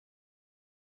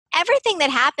everything that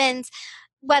happens,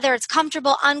 whether it's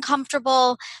comfortable,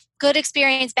 uncomfortable, good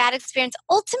experience, bad experience,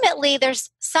 ultimately there's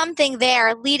something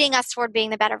there leading us toward being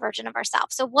the better version of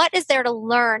ourselves. So what is there to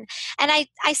learn? And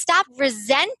I stopped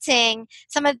resenting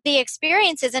some of the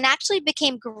experiences and actually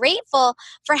became grateful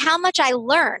for how much I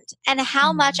learned and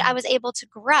how much I was able to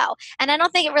grow. And I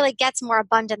don't think it really gets more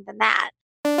abundant than that.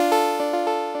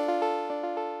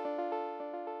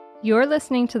 You're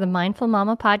listening to the Mindful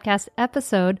Mama Podcast,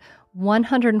 episode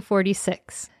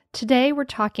 146. Today, we're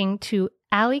talking to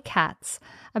Ali Katz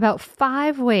about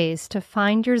 5 ways to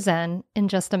find your Zen in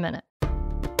just a minute.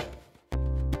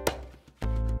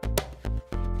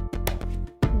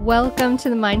 Welcome to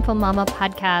the Mindful Mama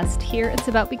Podcast. Here, it's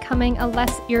about becoming a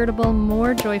less irritable,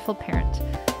 more joyful parent.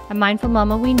 At Mindful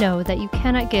Mama, we know that you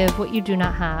cannot give what you do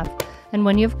not have. And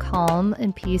when you have calm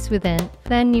and peace within,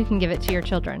 then you can give it to your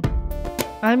children.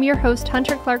 I'm your host,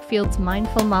 Hunter Clark-Field's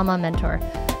Mindful Mama mentor.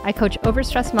 I coach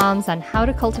overstressed moms on how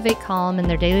to cultivate calm in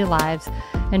their daily lives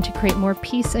and to create more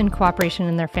peace and cooperation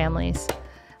in their families.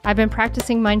 I've been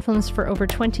practicing mindfulness for over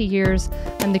 20 years.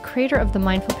 I'm the creator of the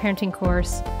Mindful Parenting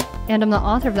course, and I'm the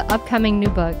author of the upcoming new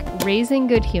book, Raising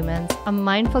Good Humans, a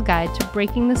mindful guide to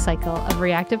breaking the cycle of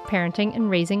reactive parenting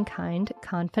and raising kind,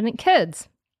 confident kids.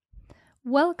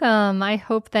 Welcome. I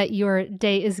hope that your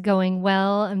day is going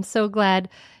well. I'm so glad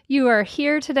you are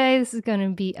here today. This is going to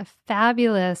be a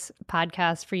fabulous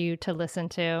podcast for you to listen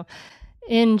to.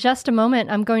 In just a moment,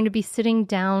 I'm going to be sitting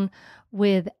down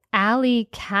with Ali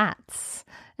Katz,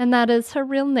 and that is her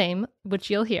real name, which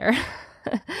you'll hear.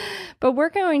 But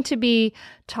we're going to be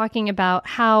talking about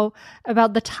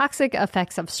the toxic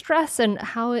effects of stress and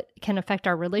how it can affect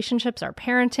our relationships, our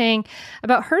parenting,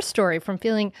 about her story from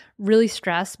feeling really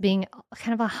stressed, being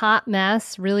kind of a hot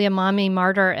mess, really a mommy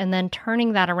martyr, and then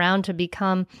turning that around to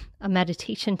become a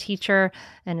meditation teacher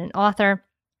and an author.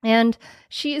 And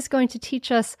she is going to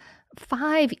teach us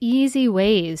 5 easy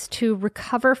ways to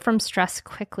recover from stress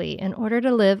quickly in order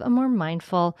to live a more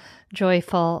mindful,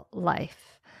 joyful life.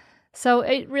 So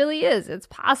it really is. It's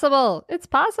possible. It's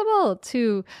possible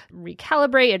to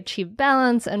recalibrate, achieve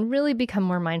balance, and really become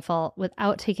more mindful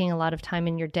without taking a lot of time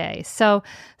in your day. So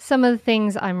some of the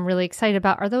things I'm really excited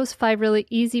about are those 5 really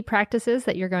easy practices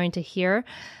that you're going to hear.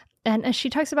 And as she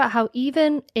talks about how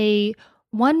even a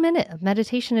 1 minute of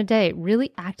meditation a day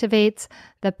really activates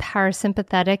the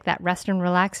parasympathetic, that rest and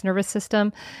relax nervous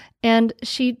system. And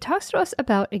she talks to us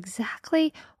about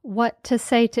exactly what to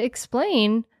say to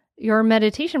explain your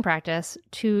meditation practice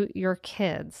to your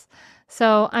kids.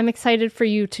 So I'm excited for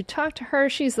you to talk to her.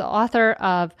 She's the author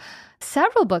of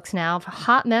several books now,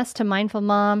 Hot Mess to Mindful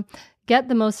Mom, Get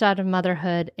the Most Out of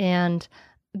Motherhood, and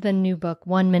the new book,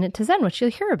 1 Minute to Zen, which you'll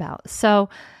hear about. So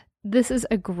this is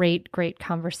a great, great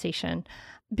conversation.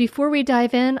 Before we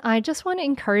dive in, I just want to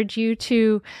encourage you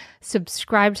to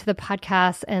subscribe to the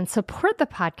podcast and support the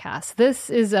podcast. This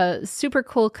is a super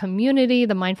cool community.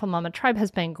 The Mindful Mama Tribe has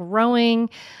been growing.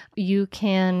 You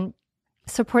can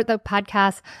support the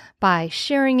podcast by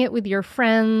sharing it with your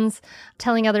friends,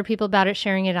 telling other people about it,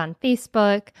 sharing it on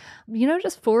Facebook,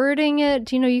 just forwarding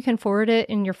it. You can forward it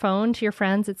in your phone to your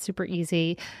friends. It's super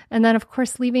easy. And then, of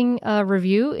course, leaving a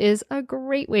review is a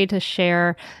great way to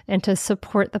share and to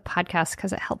support the podcast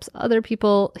because it helps other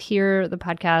people hear the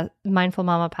podcast, Mindful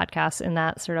Mama podcast, in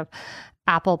that sort of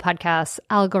Apple Podcasts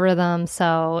algorithm.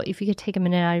 So if you could take a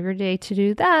minute out of your day to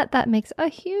do that, that makes a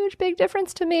huge, big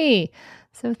difference to me.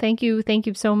 So thank you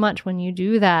so much when you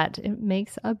do that. It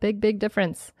makes a big, big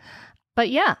difference. But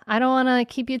yeah, I don't want to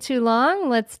keep you too long.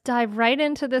 Let's dive right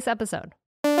into this episode.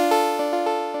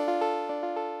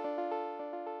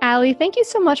 Ali, thank you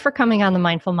so much for coming on the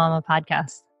Mindful Mama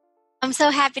podcast. I'm so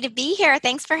happy to be here.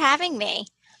 Thanks for having me.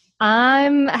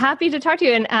 I'm happy to talk to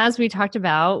you. And as we talked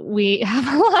about, we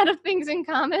have a lot of things in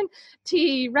common: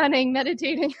 tea, running,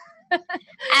 meditating.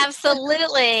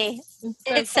 Absolutely.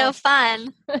 It's so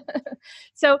fun.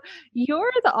 So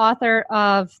you're the author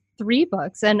of 3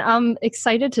 books, and I'm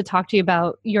excited to talk to you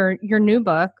about your new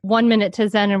book, 1 Minute to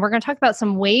Zen. And we're going to talk about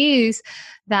some ways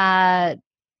that,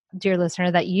 dear listener,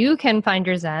 that you can find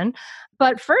your Zen.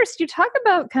 But first, you talk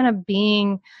about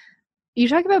being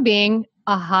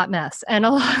a hot mess. And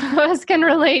a lot of us can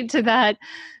relate to that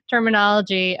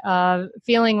terminology of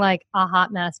feeling like a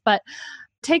hot mess. But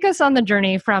take us on the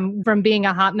journey from being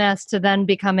a hot mess to then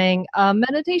becoming a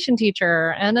meditation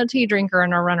teacher and a tea drinker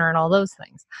and a runner and all those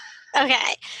things.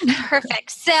 Okay, perfect.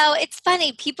 So it's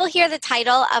funny. People hear the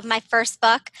title of my first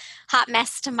book, Hot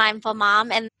Mess to Mindful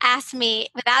Mom, and ask me,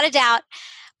 without a doubt,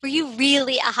 were you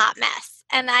really a hot mess?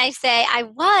 And I say, I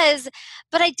was,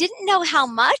 but I didn't know how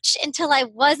much until I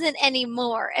wasn't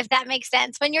anymore, if that makes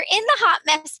sense. When you're in the hot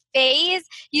mess phase,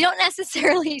 you don't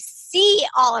necessarily see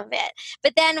all of it.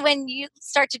 But then when you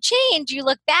start to change, you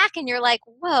look back and you're like,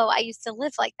 whoa, I used to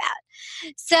live like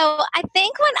that. So I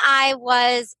think when I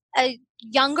was a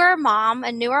younger mom,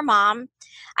 a newer mom,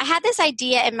 I had this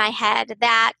idea in my head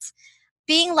that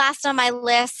being last on my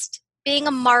list, being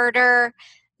a martyr,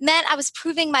 meant I was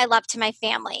proving my love to my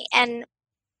family and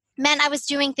meant I was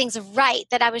doing things right,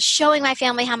 that I was showing my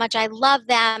family how much I love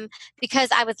them because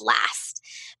I was last.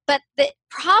 But the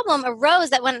problem arose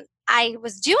that when I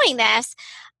was doing this,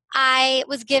 I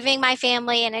was giving my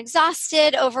family an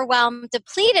exhausted, overwhelmed,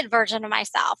 depleted version of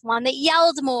myself, one that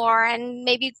yelled more and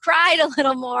maybe cried a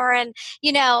little more and,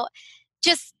 you know,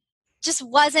 just just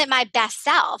wasn't my best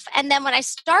self. And then when I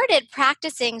started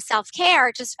practicing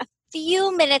self-care just a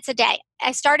few minutes a day,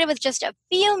 I started with just a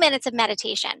few minutes of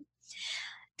meditation.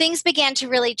 Things began to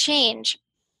really change.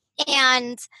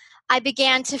 And I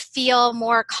began to feel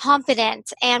more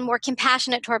confident and more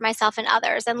compassionate toward myself and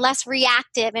others, and less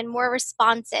reactive and more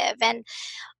responsive, and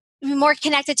more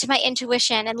connected to my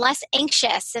intuition and less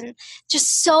anxious and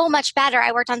just so much better.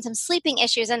 I worked on some sleeping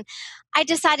issues and I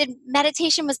decided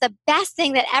meditation was the best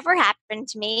thing that ever happened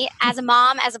to me as a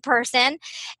mom, as a person.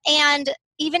 And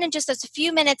even in just those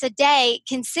few minutes a day,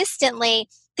 consistently,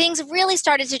 things really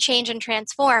started to change and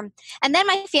transform. And then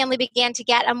my family began to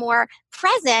get a more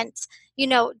present,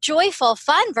 joyful,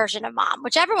 fun version of mom,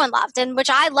 which everyone loved and which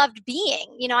I loved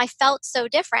being. I felt so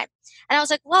different. And I was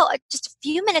like, whoa, just a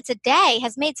few minutes a day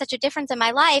has made such a difference in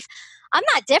my life. I'm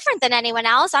not different than anyone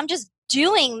else. I'm just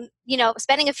doing,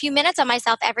 spending a few minutes on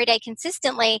myself every day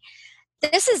consistently.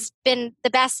 This has been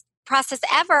the best process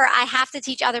ever. I have to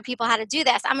teach other people how to do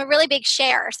this. I'm a really big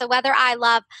sharer. So whether I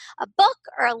love a book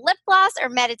or a lip gloss or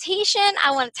meditation,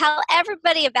 I want to tell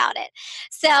everybody about it.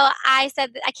 So I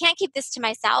said, I can't keep this to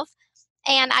myself.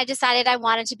 And I decided I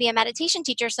wanted to be a meditation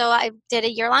teacher. So I did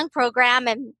a year-long program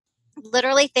and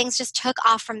literally things just took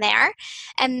off from there.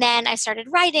 And then I started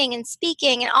writing and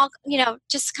speaking and all,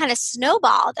 just kind of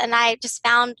snowballed. And I just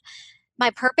found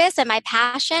my purpose and my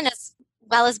passion as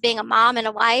well as being a mom and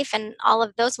a wife and all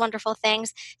of those wonderful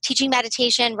things, teaching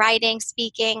meditation, writing,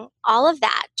 speaking, all of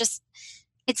that. Just,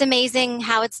 it's amazing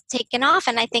how it's taken off.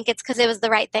 And I think it's because it was the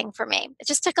right thing for me. It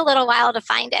just took a little while to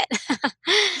find it.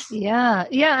 Yeah.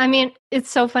 Yeah. I mean, it's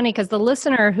so funny because the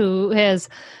listener who has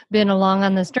been along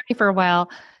on this journey for a while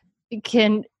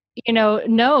can,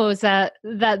 knows that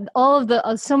all of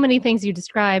the, so many things you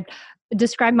describe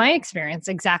my experience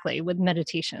exactly with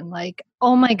meditation. Like,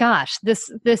 oh my gosh,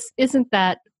 this isn't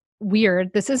that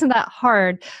weird. This isn't that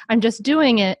hard. I'm just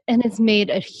doing it. And it's made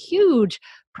a huge,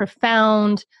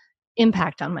 profound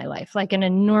impact on my life, like an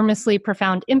enormously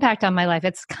profound impact on my life.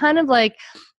 It's kind of like,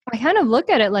 I kind of look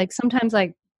at it like sometimes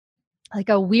like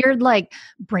a weird like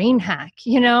brain hack,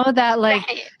 that like,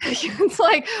 Right. it's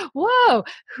like, whoa,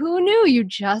 who knew? You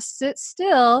just sit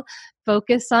still,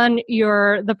 focus on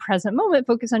the present moment,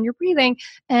 focus on your breathing,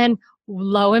 and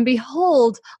lo and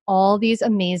behold, all these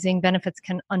amazing benefits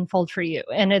can unfold for you.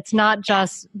 And it's not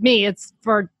just me, it's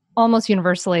for almost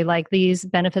universally, like these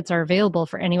benefits are available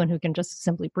for anyone who can just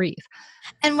simply breathe.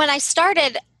 And when I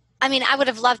started, I would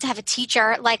have loved to have a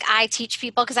teacher like I teach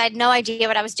people because I had no idea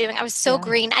what I was doing. I was so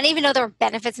green. I didn't even know there were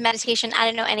benefits of meditation. I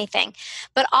didn't know anything.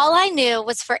 But all I knew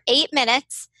was for 8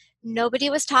 minutes, nobody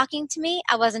was talking to me.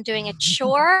 I wasn't doing a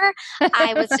chore.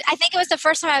 I think it was the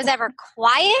first time I was ever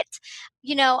quiet.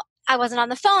 I wasn't on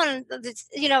the phone,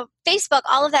 Facebook,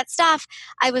 all of that stuff.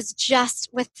 I was just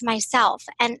with myself.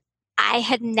 And I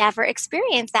had never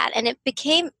experienced that. And it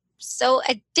became so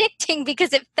addicting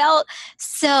because it felt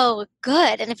so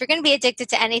good. And if you're going to be addicted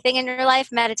to anything in your life,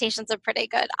 meditation's a pretty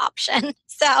good option.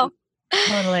 So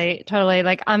Totally.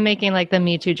 Like I'm making like the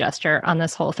Me Too gesture on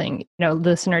this whole thing.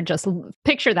 Listener, just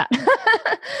picture that.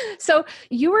 So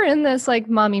you were in this like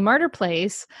mommy martyr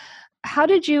place. How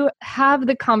did you have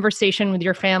the conversation with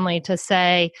your family to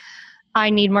say, I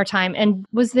need more time? And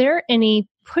was there any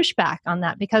pushback on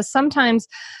that? Because sometimes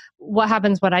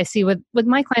what I see with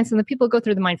my clients and the people who go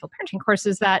through the mindful parenting course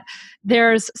is that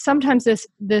there's sometimes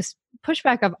this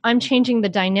pushback of I'm changing the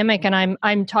dynamic and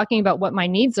I'm talking about what my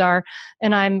needs are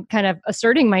and I'm kind of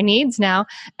asserting my needs now,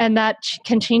 and that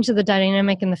can change the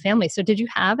dynamic in the family. So did you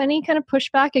have any kind of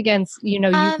pushback against, you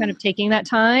kind of taking that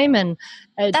time and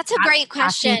that's a great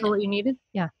question. Asking for what you needed?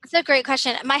 Yeah. That's a great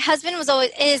question. My husband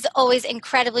is always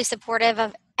incredibly supportive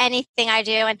of anything I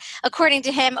do. And according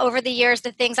to him, over the years,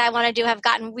 the things I want to do have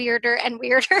gotten weirder and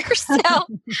weirder. So,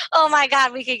 oh my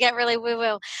God, we could get really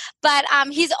woo-woo. But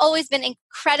he's always been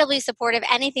incredibly supportive.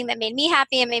 Anything that made me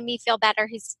happy and made me feel better,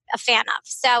 he's a fan of.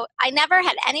 So I never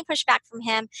had any pushback from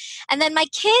him. And then my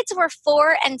kids were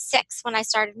 4 and 6 when I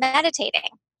started meditating.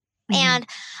 Mm-hmm. And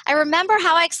I remember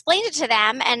how I explained it to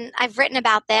them, and I've written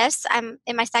about this. I'm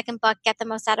in my second book, Get the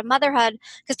Most Out of Motherhood,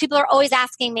 because people are always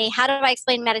asking me, how do I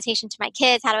explain meditation to my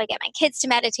kids? How do I get my kids to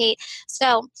meditate?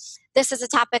 So this is a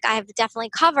topic I have definitely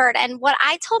covered. And what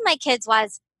I told my kids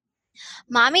was,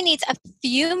 Mommy needs a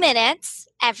few minutes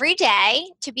every day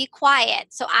to be quiet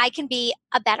so I can be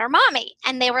a better mommy.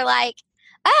 And they were like,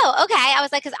 oh, okay. I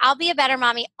was like, because I'll be a better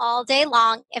mommy all day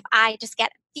long if I just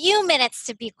get a few minutes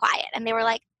to be quiet. And they were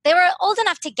like, they were old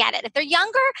enough to get it. If they're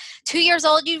younger, 2 years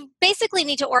old, you basically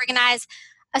need to organize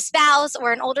a spouse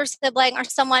or an older sibling or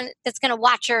someone that's going to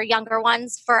watch your younger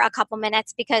ones for a couple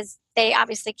minutes, because they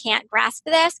obviously can't grasp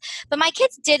this. But my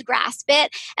kids did grasp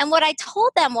it. And what I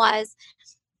told them was,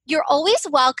 you're always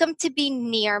welcome to be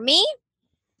near me,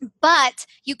 but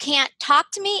you can't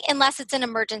talk to me unless it's an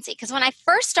emergency. Because when I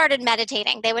first started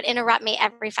meditating, they would interrupt me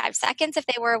every 5 seconds if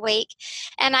they were awake.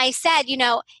 And I said,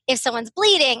 if someone's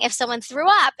bleeding, if someone threw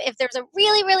up, if there's a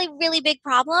really, really, really big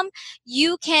problem,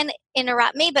 you can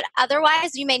interrupt me, but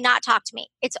otherwise you may not talk to me.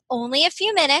 It's only a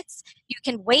few minutes. You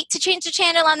can wait to change the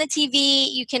channel on the TV.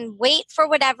 You can wait for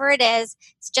whatever it is.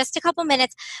 It's just a couple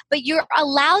minutes, but you're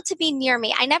allowed to be near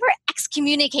me. I never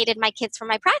excommunicated my kids from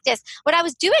my practice. What I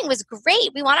was doing was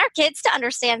great. We want our kids to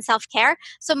understand self-care.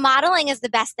 So modeling is the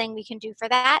best thing we can do for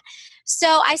that.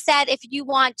 So I said, if you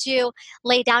want to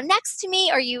lay down next to me,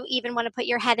 or you even want to put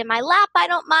your head in my lap, I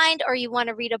don't mind, or you want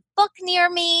to read a book near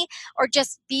me, or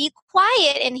just be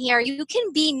quiet in here, you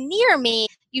can be near me.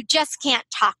 You just can't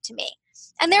talk to me.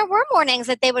 And there were mornings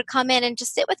that they would come in and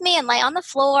just sit with me and lay on the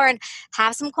floor and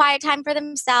have some quiet time for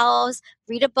themselves,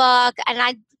 read a book. And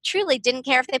I truly didn't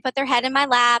care if they put their head in my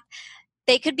lap.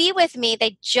 They could be with me.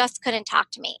 They just couldn't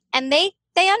talk to me. And they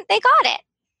got it.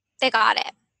 They got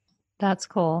it. That's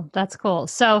cool. That's cool.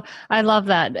 So I love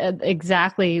that.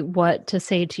 Exactly what to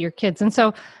say to your kids. And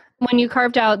so when you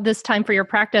carved out this time for your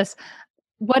practice,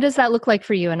 what does that look like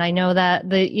for you? And I know that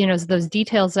those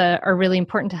details are really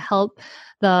important to help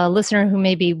the listener who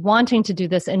may be wanting to do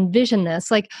this envision this.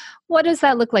 Like, what does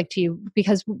that look like to you?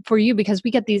 Because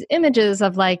we get these images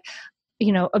of a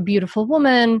beautiful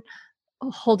woman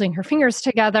holding her fingers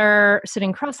together,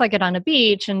 sitting cross-legged on a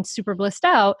beach and super blissed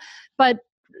out. But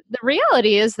the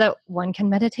reality is that one can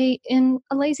meditate in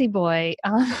a lazy boy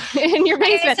in your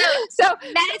basement. Okay, so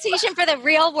meditation for the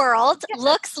real world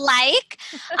looks like,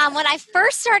 when I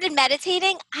first started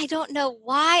meditating, I don't know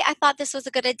why I thought this was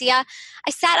a good idea.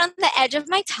 I sat on the edge of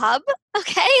my tub.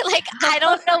 Okay. I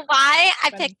don't know why I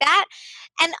picked that.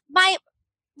 And my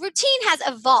routine has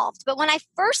evolved. But when I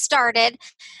first started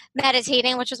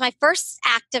meditating, which was my first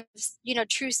act of,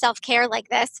 true self-care like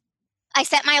this, I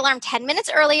set my alarm 10 minutes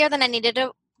earlier than I needed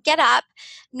to get up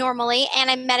normally, and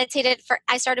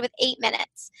I started with 8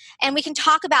 minutes. And we can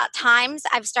talk about times.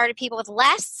 I've started people with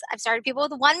less. I've started people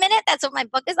with 1 minute. That's what my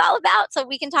book is all about. So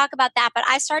we can talk about that. But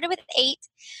I started with 8.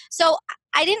 So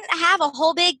I didn't have a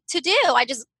whole big to-do. I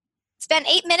just spent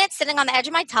 8 minutes sitting on the edge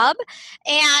of my tub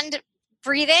and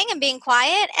breathing and being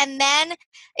quiet. And then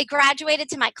it graduated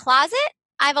to my closet.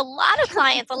 I have a lot of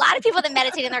clients, a lot of people that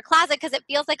meditate in their closet because it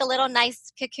feels like a little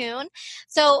nice cocoon.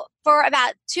 So for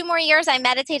about 2 more years, I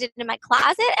meditated in my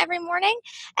closet every morning.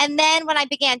 And then when I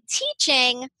began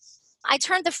teaching, I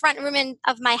turned the front room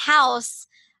of my house,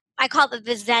 I call it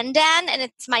the Zen Den, and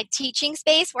it's my teaching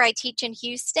space where I teach in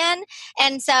Houston.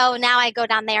 And so now I go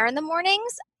down there in the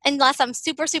mornings. Unless I'm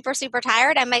super, super, super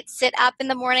tired, I might sit up in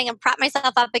the morning and prop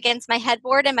myself up against my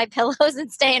headboard and my pillows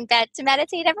and stay in bed to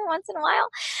meditate every once in a while.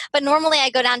 But normally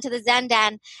I go down to the Zen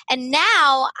Den. And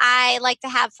now I like to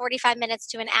have 45 minutes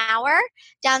to an hour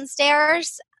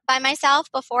downstairs by myself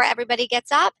before everybody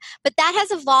gets up. But that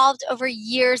has evolved over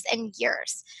years and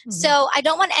years. Mm-hmm. So I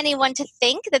don't want anyone to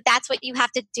think that that's what you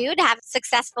have to do to have a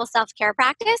successful self-care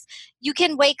practice. You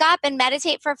can wake up and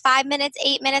meditate for 5 minutes,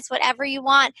 8 minutes, whatever you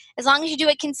want. As long as you do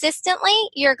it consistently,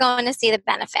 you're going to see the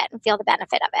benefit and feel the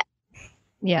benefit of it.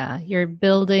 Yeah, you're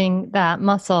building that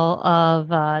muscle of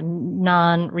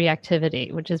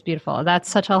non-reactivity, which is beautiful. That's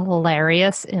such a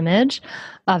hilarious image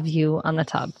of you on the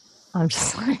tub. I'm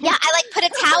just like... Yeah, I put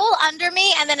a towel under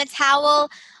me and then a towel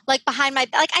behind my,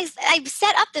 I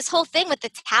set up this whole thing with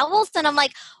the towels, and I'm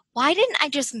like, why didn't I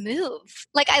just move?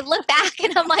 I look back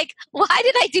and I'm like, why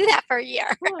did I do that for a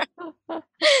year?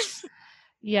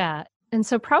 Yeah. And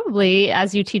so probably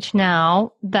as you teach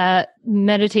now, that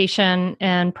meditation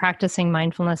and practicing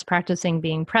mindfulness, practicing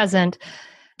being present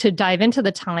to dive into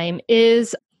the time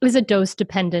is a dose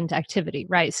dependent activity,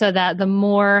 right? So that the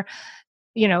more,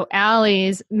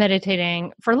 Ali's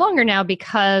meditating for longer now,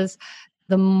 because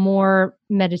the more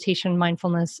meditation,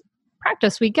 mindfulness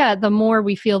practice we get, the more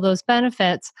we feel those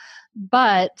benefits,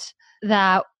 but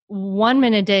that 1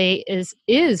 minute a day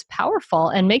is powerful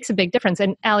and makes a big difference.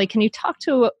 And Ali, can you talk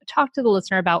to the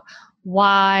listener about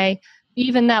why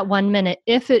even that 1 minute,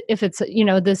 if it's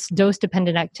this dose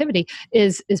dependent activity,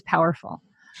 is powerful?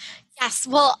 Yes.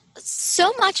 Well,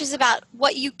 so much is about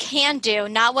what you can do,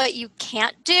 not what you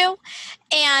can't do.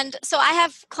 And so I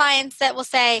have clients that will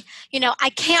say,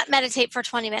 I can't meditate for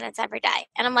 20 minutes every day.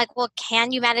 And I'm like, well,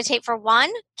 can you meditate for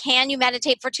one? Can you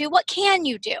meditate for two? What can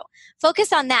you do?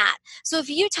 Focus on that. So if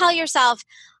you tell yourself,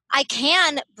 I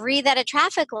can breathe at a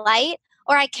traffic light,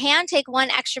 or I can take 1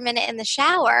 extra minute in the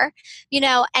shower,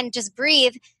 and just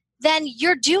breathe, then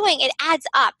it adds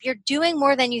up. You're doing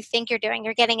more than you think you're doing.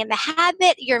 You're getting in the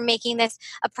habit. You're making this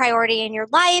a priority in your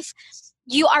life.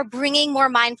 You are bringing more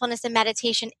mindfulness and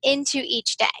meditation into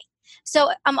each day.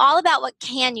 So I'm all about what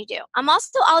can you do. I'm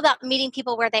also all about meeting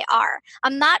people where they are.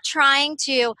 I'm not trying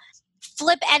to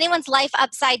flip anyone's life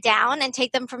upside down and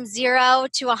take them from 0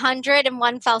 to 100 in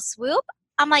one fell swoop.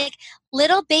 I'm like,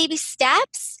 little baby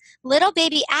steps, little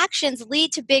baby actions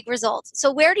lead to big results.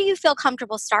 So where do you feel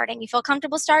comfortable starting? You feel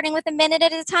comfortable starting with a minute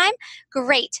at a time?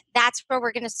 Great. That's where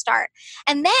we're going to start.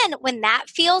 And then when that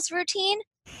feels routine,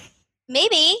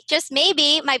 maybe, just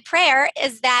maybe, my prayer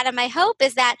is that, and my hope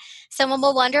is that someone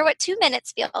will wonder what 2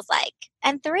 minutes feels like,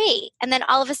 and 3. And then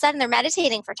all of a sudden they're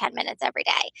meditating for 10 minutes every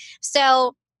day.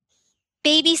 So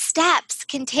baby steps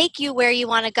can take you where you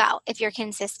want to go if you're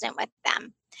consistent with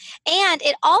them. And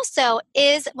it also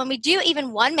is, when we do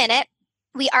even 1 minute,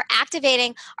 we are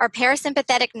activating our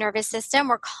parasympathetic nervous system.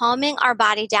 We're calming our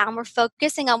body down. We're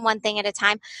focusing on one thing at a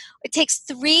time. It takes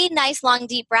 3 nice, long,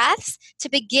 deep breaths to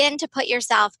begin to put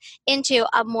yourself into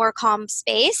a more calm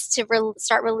space, to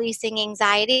start releasing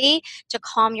anxiety, to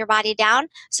calm your body down.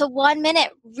 So 1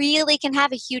 minute really can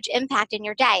have a huge impact in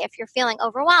your day. If you're feeling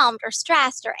overwhelmed or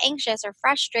stressed or anxious or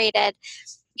frustrated,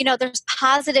 there's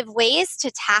positive ways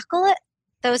to tackle it,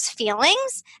 those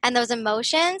feelings and those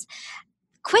emotions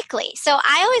quickly. So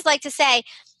I always like to say,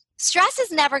 stress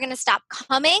is never going to stop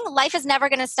coming. Life is never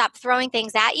going to stop throwing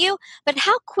things at you. But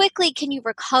how quickly can you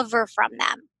recover from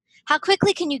them? How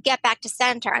quickly can you get back to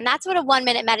center? And that's what a 1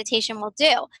 minute meditation will do.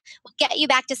 Will get you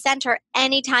back to center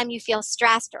anytime you feel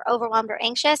stressed or overwhelmed or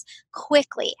anxious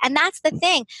quickly. And that's the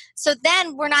thing. So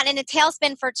then we're not in a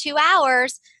tailspin for 2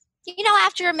 hours.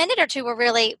 After a minute or two, we're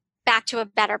really back to a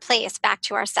better place, back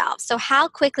to ourselves. So how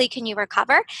quickly can you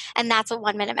recover? And that's what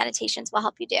 1 minute meditations will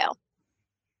help you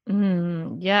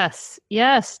do. Yes.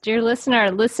 Yes. Dear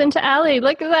listener, listen to Ali.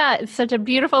 Look at that. It's such a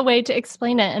beautiful way to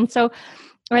explain it. And so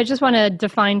I just want to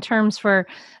define terms for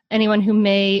anyone who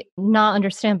may not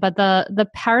understand, but the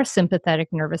parasympathetic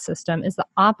nervous system is the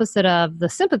opposite of the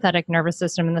sympathetic nervous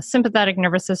system. And the sympathetic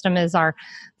nervous system is our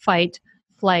fight,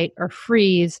 flight, or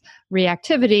freeze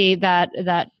reactivity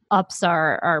that ups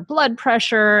our blood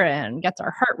pressure and gets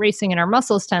our heart racing and our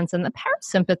muscles tense. And the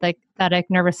parasympathetic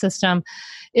nervous system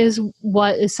is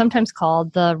what is sometimes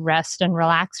called the rest and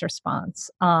relax response.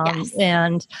 Yes.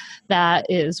 And that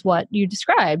is what you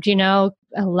described,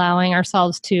 allowing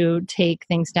ourselves to take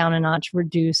things down a notch,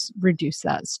 reduce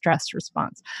that stress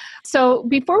response. So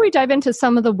before we dive into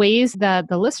some of the ways that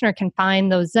the listener can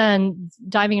find those Zen,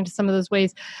 diving into some of those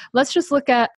ways, let's just look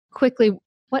at quickly,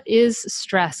 what is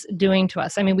stress doing to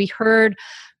us? I mean, we heard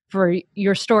for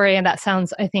your story, and that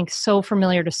sounds, I think, so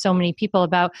familiar to so many people,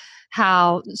 about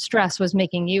how stress was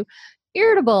making you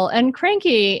irritable and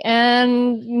cranky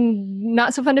and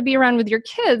not so fun to be around with your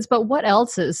kids. But what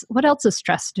else is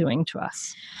stress doing to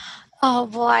us? Oh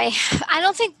boy.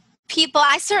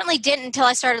 I certainly didn't until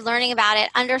I started learning about it,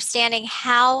 understanding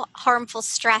how harmful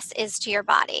stress is to your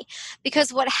body.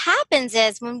 Because what happens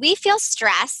is when we feel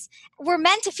stress, we're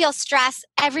meant to feel stress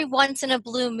every once in a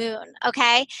blue moon,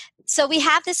 okay? So we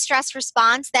have this stress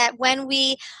response that when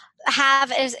we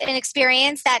have an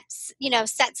experience that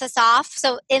sets us off.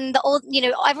 So in the old,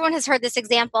 everyone has heard this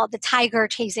example, the tiger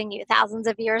chasing you thousands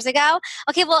of years ago.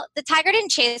 Okay, well, the tiger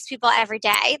didn't chase people every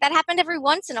day. That happened every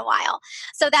once in a while.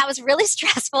 So that was really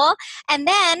stressful. And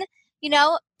then,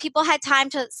 people had time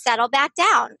to settle back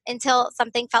down until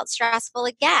something felt stressful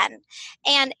again.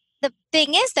 And the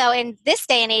thing is, though, in this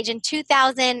day and age, in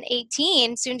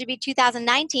 2018, soon to be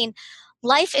 2019,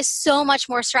 life is so much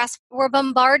more stressful. We're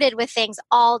bombarded with things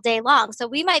all day long. So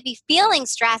we might be feeling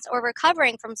stress or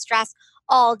recovering from stress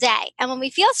all day. And when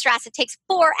we feel stress, it takes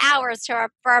 4 hours for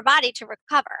our body to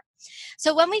recover.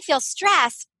 So when we feel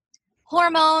stress,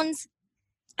 hormones,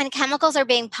 and chemicals are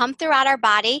being pumped throughout our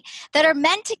body that are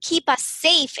meant to keep us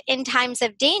safe in times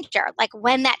of danger, like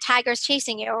when that tiger's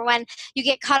chasing you, or when you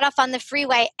get cut off on the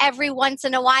freeway every once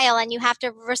in a while and you have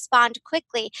to respond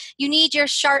quickly. You need your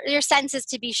senses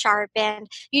to be sharpened.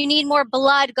 You need more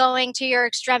blood going to your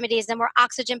extremities and more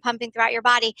oxygen pumping throughout your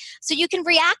body so you can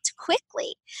react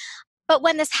quickly. But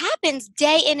when this happens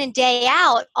day in and day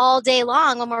out, all day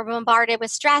long, when we're bombarded with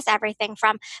stress, everything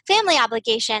from family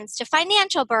obligations to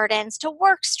financial burdens to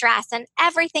work stress and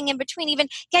everything in between, even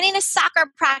getting to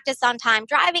soccer practice on time,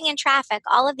 driving in traffic,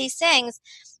 all of these things,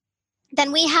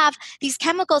 then we have these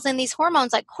chemicals and these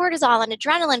hormones like cortisol and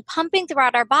adrenaline pumping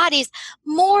throughout our bodies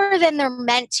more than they're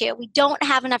meant to. We don't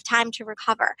have enough time to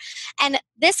recover. And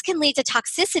this can lead to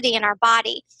toxicity in our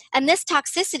body. And this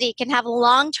toxicity can have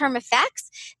long-term effects,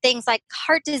 things like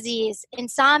heart disease,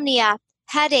 insomnia,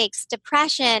 headaches,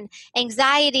 depression,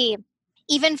 anxiety,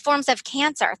 even forms of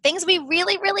cancer, things we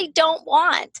really, really don't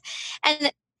want.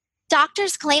 And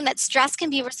doctors claim that stress can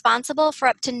be responsible for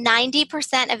up to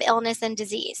 90% of illness and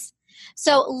disease.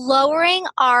 So lowering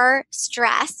our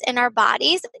stress in our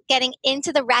bodies, getting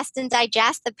into the rest and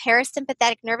digest, the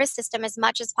parasympathetic nervous system as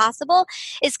much as possible,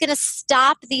 is going to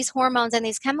stop these hormones and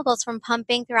these chemicals from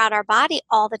pumping throughout our body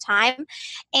all the time.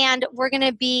 And we're going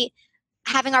to be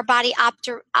having our body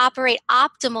operate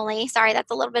optimally. Sorry,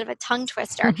 that's a little bit of a tongue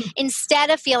twister.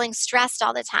 Instead of feeling stressed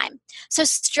all the time. So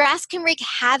stress can wreak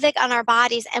havoc on our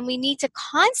bodies, and we need to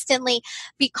constantly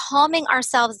be calming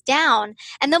ourselves down.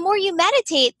 And the more you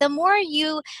meditate, the more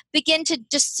you begin to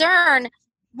discern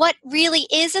what really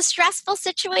is a stressful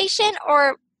situation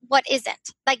or what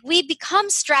isn't. Like, we become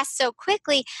stressed so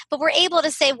quickly, but we're able to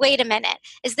say, wait a minute,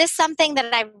 is this something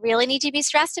that I really need to be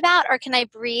stressed about? Or can I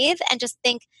breathe and just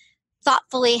think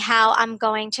thoughtfully how I'm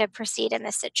going to proceed in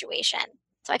this situation?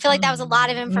 So I feel like that was a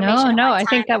lot of information at No, one I time.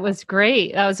 think that was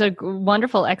great. That was a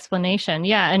wonderful explanation.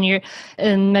 Yeah.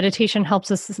 And meditation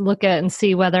helps us look at and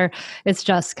see whether it's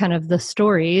just kind of the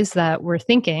stories that we're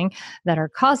thinking that are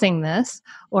causing this,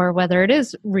 or whether it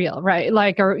is real, right?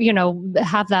 Like, or,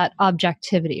 have that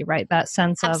objectivity, right? That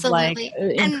sense of like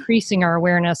Absolutely. increasing our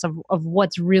awareness of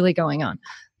what's really going on.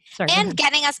 Sorry, go And ahead.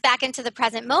 getting us back into the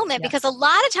present moment, because a Yes.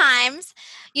 lot of times,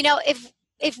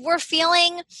 if we're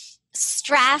feeling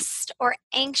stressed or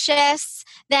anxious,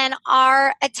 then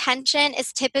our attention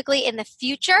is typically in the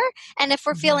future. And if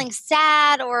we're Mhm. feeling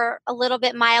sad or a little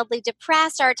bit mildly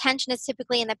depressed, our attention is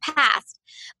typically in the past.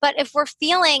 But if we're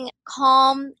feeling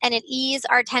calm and at ease,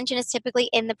 our attention is typically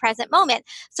in the present moment.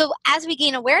 So as we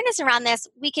gain awareness around this,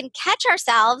 we can catch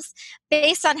ourselves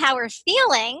based on how we're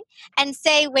feeling and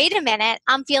say, wait a minute,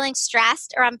 I'm feeling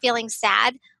stressed or I'm feeling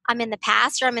sad. I'm in the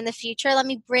past or I'm in the future. Let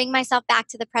me bring myself back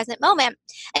to the present moment.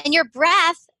 And your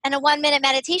breath and a 1-minute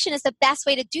meditation is the best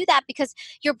way to do that, because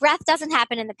your breath doesn't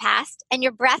happen in the past and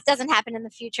your breath doesn't happen in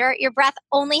the future. Your breath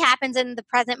only happens in the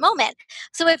present moment.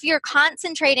 So if you're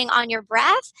concentrating on your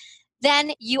breath,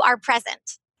 then you are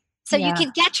present. So you Yeah.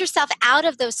 can get yourself out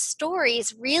of those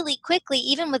stories really quickly,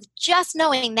 even with just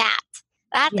knowing that.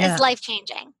 That is Yeah. life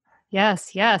changing.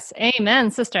 Yes, yes.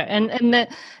 Amen, sister. And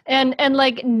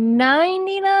like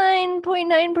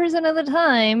 99.9% of the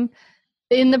time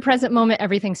in the present moment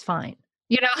everything's fine.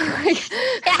 Like,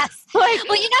 Yes. like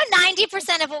Well,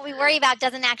 90% of what we worry about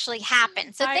doesn't actually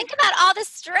happen. So I think about all the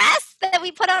stress that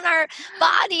we put on our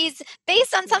bodies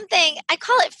based on something, I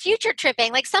call it future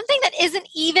tripping, like something that isn't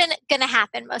even going to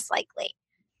happen, most likely.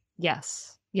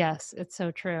 Yes. Yes, it's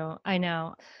so true. I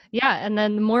know. Yeah, and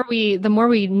then the more we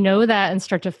know that and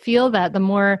start to feel that, the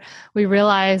more we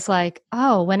realize like,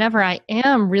 oh, whenever I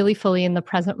am really fully in the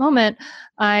present moment,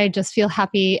 I just feel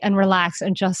happy and relaxed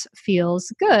and just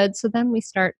feels good. So then we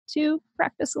start to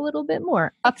practice a little bit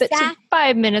more, up it to Exactly.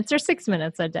 5 minutes or 6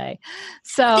 minutes a day.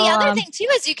 So, But the other thing too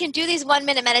is you can do these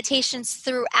 1-minute meditations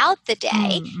throughout the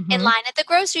day, in mhm. line at the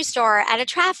grocery store, at a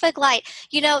traffic light.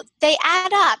 They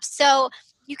add up. So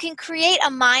you can create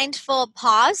a mindful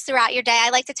pause throughout your day. I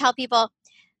like to tell people,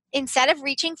 instead of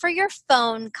reaching for your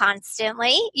phone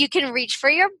constantly, you can reach for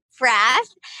your breath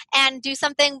and do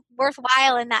something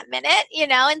worthwhile in that minute,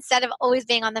 instead of always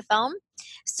being on the phone.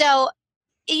 So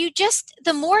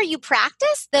the more you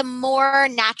practice, the more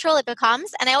natural it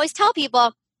becomes. And I always tell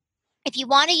people, if you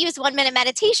want to use 1-minute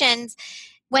meditations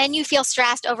when you feel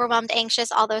stressed, overwhelmed,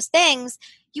 anxious, all those things,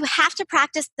 you have to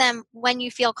practice them when you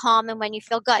feel calm and when you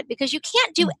feel good, because you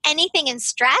can't do anything in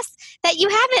stress that you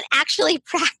haven't actually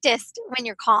practiced when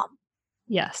you're calm.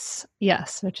 Yes,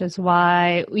 yes, which is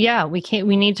why, yeah, we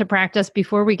need to practice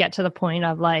before we get to the point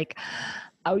of like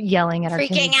yelling at our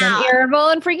Freaking kids and out. irritable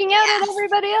and freaking out at Yes,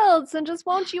 everybody else and just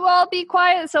won't you all be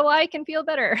quiet so I can feel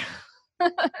better.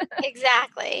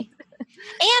 exactly.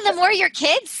 And the more your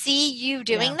kids see you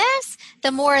doing this,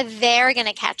 the more they're going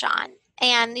to catch on.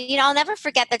 And, I'll never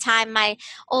forget the time my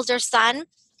older son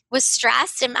was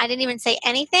stressed and I didn't even say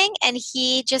anything. And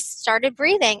he just started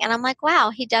breathing. And I'm like, wow,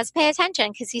 he does pay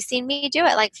attention because he's seen me do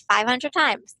it like 500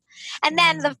 times. And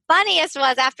then the funniest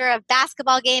was after a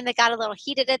basketball game that got a little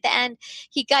heated at the end,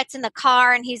 he gets in the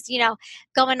car and he's,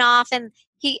 going off and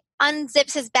he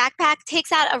unzips his backpack,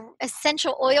 takes out a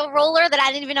essential oil roller that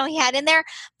I didn't even know he had in there,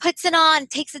 puts it on,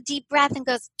 takes a deep breath and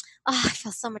goes, oh, I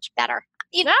feel so much better.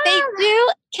 They do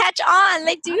catch on.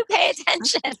 They do pay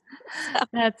attention. So.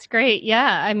 That's great.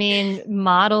 Yeah. I mean,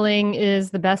 modeling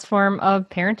is the best form of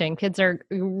parenting. Kids are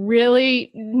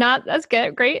really not as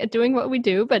great at doing what we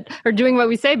do, or doing what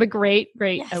we say, but great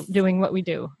at doing what we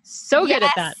do. So good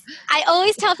at that. I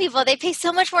always tell people they pay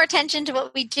so much more attention to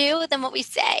what we do than what we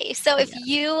say. So if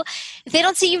they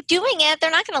don't see you doing it,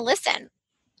 they're not going to listen,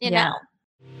 you know?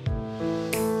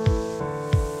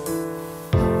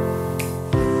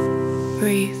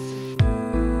 Breathe.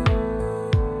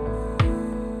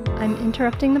 I'm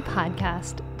interrupting the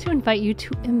podcast to invite you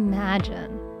to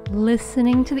imagine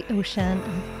listening to the ocean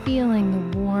and feeling the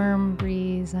warm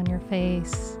breeze on your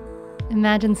face.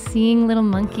 Imagine seeing little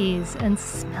monkeys and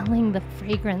smelling the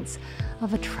fragrance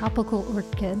of a tropical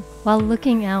orchid while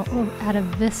looking out at a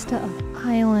vista of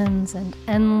islands and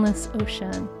endless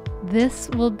ocean. This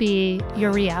will be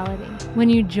your reality when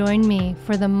you join me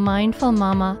for the Mindful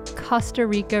Mama Costa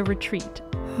Rica retreat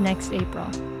next April.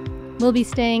 We'll be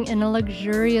staying in a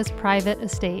luxurious private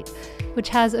estate, which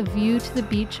has a view to the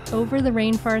beach over the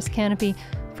rainforest canopy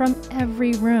from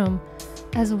every room,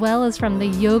 as well as from the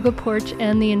yoga porch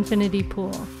and the infinity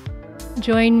pool.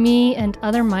 Join me and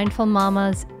other mindful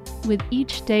mamas with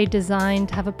each day designed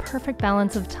to have a perfect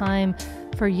balance of time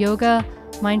for yoga,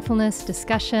 mindfulness,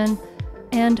 discussion,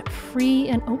 and free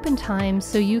and open time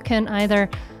so you can either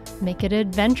make it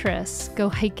adventurous, go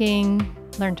hiking,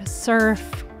 learn to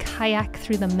surf, kayak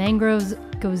through the mangroves,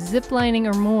 go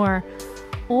ziplining or more,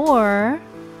 or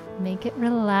make it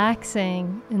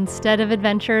relaxing. Instead of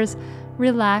adventures,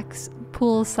 relax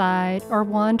poolside or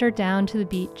wander down to the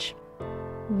beach.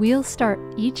 We'll start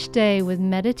each day with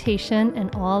meditation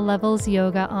and all levels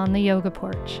yoga on the yoga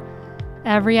porch.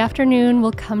 Every afternoon,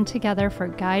 we'll come together for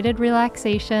guided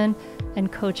relaxation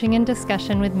and coaching and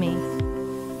discussion with me.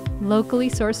 Locally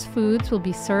sourced foods will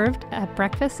be served at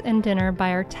breakfast and dinner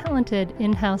by our talented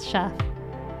in-house chef.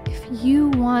 If you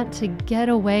want to get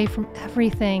away from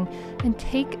everything and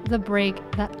take the break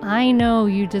that I know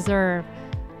you deserve,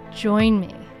 join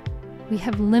me. We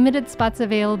have limited spots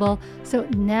available, so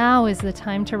now is the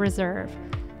time to reserve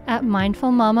at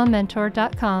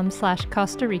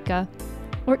mindfulmamamentor.com/Costa Rica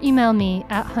or email me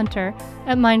at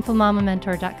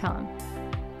hunter@mindfulmamamentor.com.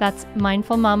 That's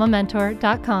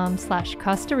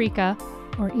mindfulmamamentor.com/Costa Rica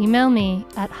or email me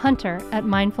at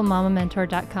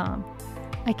hunter@mindfulmamamentor.com.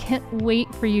 I can't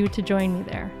wait for you to join me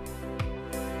there.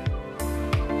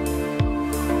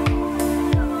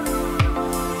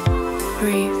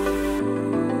 Breathe.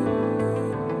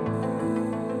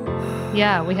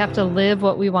 Yeah, we have to live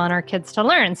what we want our kids to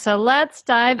learn. So let's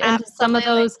dive into some of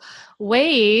those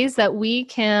ways that we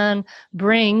can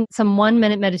bring some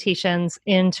 1-minute meditations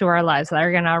into our lives that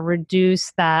are going to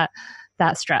reduce that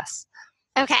stress.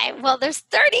 Okay, well, there's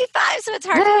 35, so it's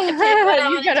hard to pick what I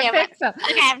want to do. Pick some.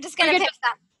 Okay, I'm just going to pick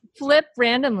some. Flip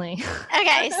randomly.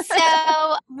 Okay,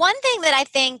 so one thing that I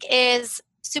think is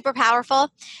super powerful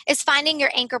is finding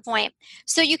your anchor point.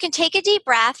 So you can take a deep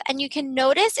breath and you can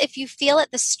notice if you feel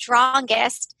it the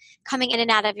strongest coming in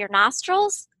and out of your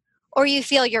nostrils, or you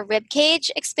feel your rib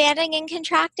cage expanding and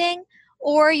contracting,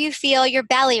 or you feel your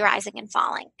belly rising and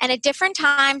falling. And at different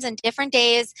times and different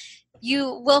days,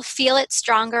 you will feel it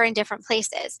stronger in different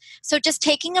places. So just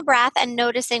taking a breath and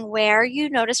noticing where you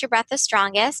notice your breath is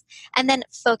strongest, and then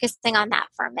focusing on that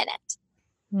for a minute.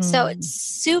 So it's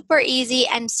super easy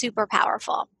and super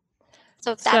powerful.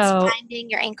 So that's finding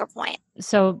your anchor point.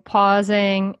 So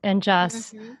pausing and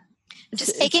just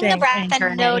taking a breath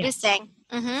and noticing.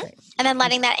 And then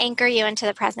letting that anchor you into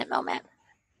the present moment.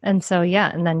 And so,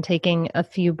 and then taking a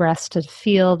few breaths to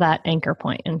feel that anchor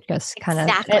point and just kind of,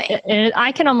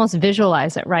 I can almost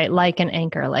visualize it, right? Like an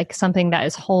anchor, like something that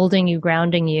is holding you,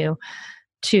 grounding you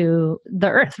to the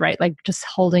earth, right? Like just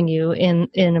holding you in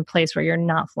a place where you're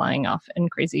not flying off in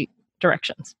crazy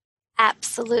directions.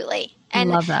 Absolutely.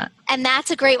 And love that. And that's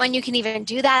a great one. You can even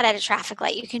do that at a traffic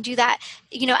light. You can do that,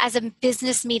 as a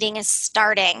business meeting is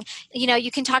starting.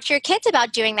 You can talk to your kids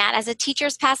about doing that as a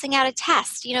teacher's passing out a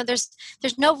test.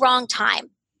 There's no wrong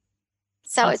time.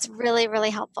 So It's really,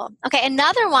 really helpful. Okay.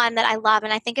 Another one that I love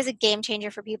and I think is a game changer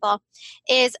for people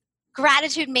is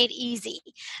gratitude made easy.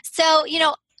 So,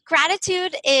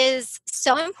 Gratitude is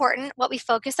so important. What we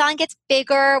focus on gets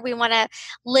bigger. We want to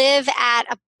live at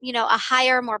a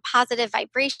higher, more positive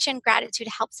vibration. Gratitude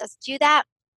helps us do that.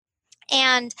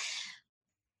 And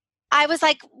I was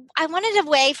like, I wanted a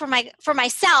way for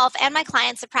myself and my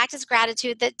clients to practice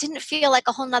gratitude that didn't feel like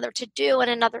a whole nother to do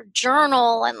and another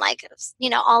journal and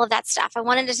all of that stuff. I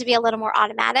wanted it to be a little more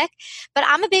automatic, but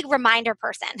I'm a big reminder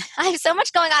person. I have so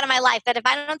much going on in my life that if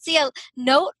I don't see a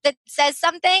note that says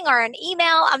something or an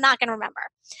email, I'm not going to remember.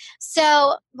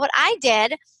 So what I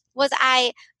did was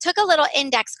I took a little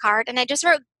index card and I just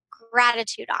wrote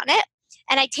gratitude on it,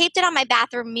 and I taped it on my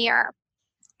bathroom mirror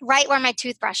right where my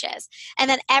toothbrush is. And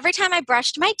then every time I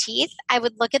brushed my teeth, I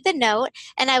would look at the note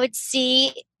and I would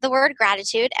see the word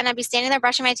gratitude, and I'd be standing there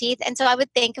brushing my teeth. And so I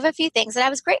would think of a few things that I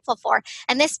was grateful for.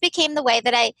 And this became the way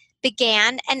that I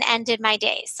began and ended my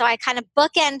days. So I kind of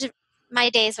bookend my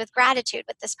days with gratitude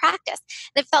with this practice.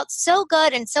 And it felt so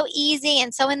good and so easy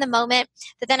and so in the moment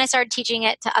that then I started teaching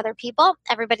it to other people.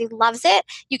 Everybody loves it.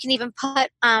 You can even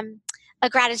put a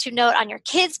gratitude note on your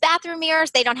kids' bathroom mirrors.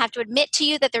 They don't have to admit to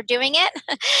you that they're doing it,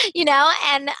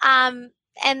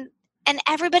 and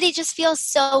everybody just feels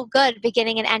so good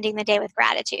beginning and ending the day with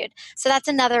gratitude. So that's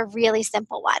another really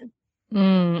simple one.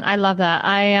 I love that.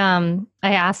 I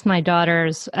asked my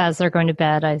daughters as they're going to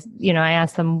bed, I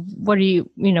asked them, what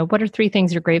are 3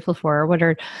 things you're grateful for? Or what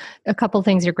are a couple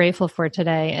things you're grateful for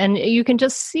today? And you can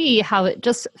just see how it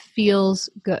just feels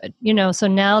good, so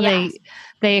now Yes.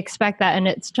 they expect that. And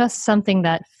it's just something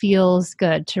that feels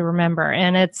good to remember.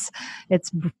 And it's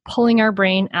pulling our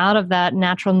brain out of that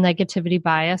natural negativity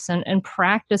bias and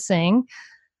practicing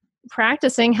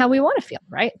how we want to feel,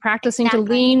 right? Practicing Exactly.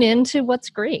 to lean into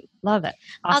what's great. Love it.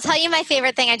 Awesome. I'll tell you my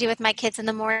favorite thing I do with my kids in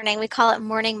the morning. We call it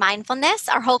morning mindfulness.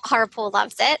 Our whole carpool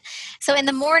loves it. So in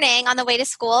the morning on the way to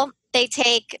school, they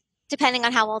take, depending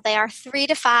on how old they are, 3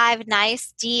 to 5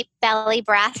 nice deep belly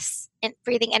breaths, and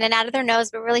breathing in and out of their nose,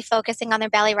 but really focusing on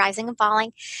their belly rising and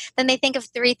falling. Then they think of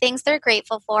 3 things they're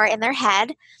grateful for in their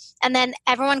head. And then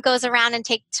everyone goes around and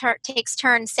takes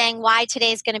turns saying why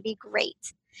today is going to be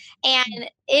great. And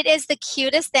it is the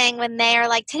cutest thing when they're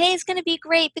like, today's going to be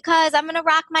great because I'm going to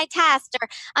rock my test, or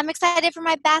I'm excited for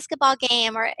my basketball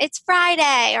game, or it's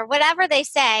Friday, or whatever they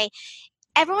say.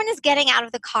 Everyone is getting out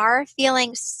of the car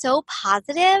feeling so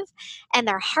positive, and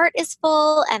their heart is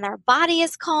full and their body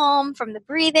is calm from the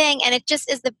breathing. And it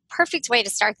just is the perfect way to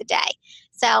start the day.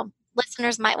 So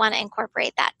listeners might want to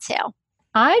incorporate that too.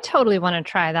 I totally want to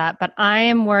try that, but I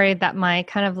am worried that my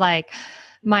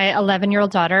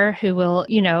 11-year-old daughter, who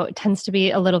tends to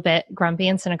be a little bit grumpy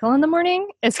and cynical in the morning,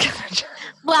 is going to.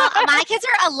 Well, my kids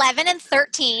are 11 and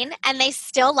 13, and they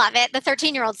still love it. The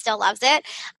 13-year-old still loves it.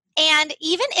 And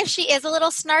even if she is a little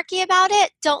snarky about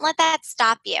it, don't let that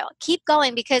stop you. Keep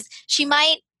going, because she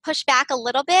might push back a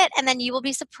little bit, and then you will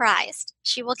be surprised.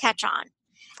 She will catch on.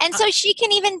 And so you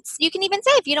can even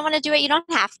say, if you don't want to do it, you don't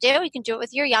have to. You can do it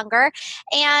with your younger.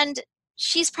 And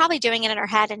she's probably doing it in her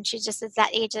head, and she just is that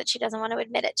age that she doesn't want to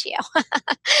admit it to you.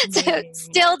 So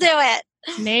still do it.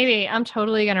 Maybe. I'm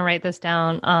totally going to write this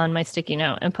down on my sticky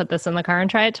note and put this in the car and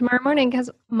try it tomorrow morning,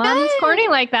 because Mom's corny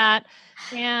like that.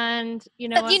 And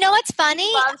but you know what's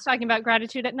funny? Mom's talking about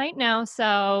gratitude at night now.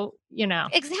 So,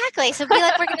 Exactly. So be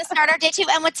like, we're going to start our day too.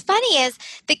 And what's funny is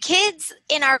the kids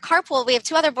in our carpool, we have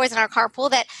 2 other boys in our carpool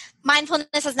that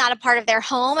mindfulness is not a part of their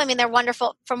home. I mean, they're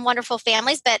from wonderful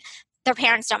families, but their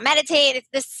parents don't meditate.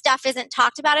 This stuff isn't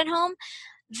talked about at home.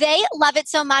 They love it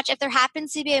so much. If there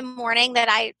happens to be a morning that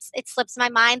it slips my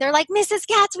mind, they're like, Mrs.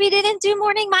 Katz, we didn't do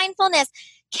morning mindfulness.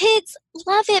 Kids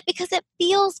love it because it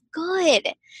feels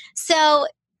good. So,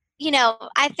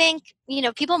 I think,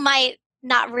 people might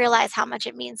not realize how much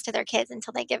it means to their kids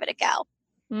until they give it a go.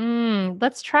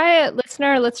 Let's try it.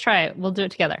 Listener, let's try it. We'll do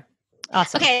it together.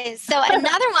 Awesome. Okay, so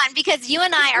another one, because you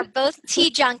and I are both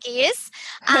tea junkies.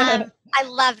 I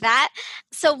love that.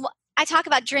 So I talk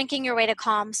about drinking your way to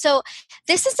calm. So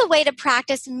this is a way to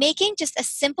practice making just a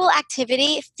simple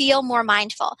activity feel more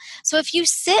mindful. So if you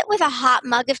sit with a hot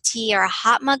mug of tea or a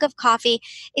hot mug of coffee,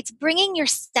 it's bringing your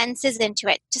senses into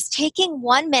it. Just taking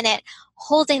 1 minute,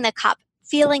 holding the cup,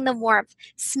 feeling the warmth,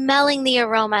 smelling the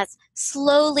aromas,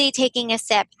 slowly taking a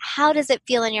sip. How does it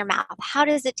feel in your mouth? How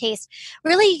does it taste?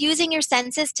 Really using your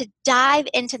senses to dive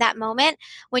into that moment.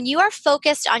 When you are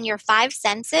focused on your 5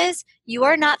 senses, you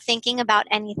are not thinking about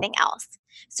anything else.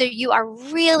 So you are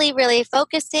really, really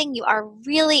focusing. You are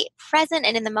really present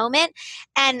and in the moment.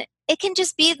 And it can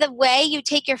just be the way you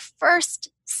take your first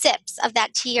sips of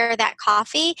that tea or that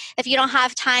coffee. If you don't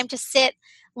have time to sit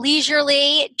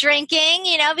leisurely drinking,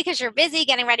 because you're busy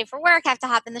getting ready for work, have to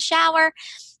hop in the shower.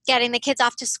 getting the kids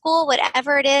off to school,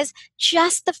 whatever it is,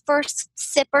 just the first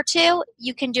sip or two,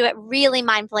 you can do it really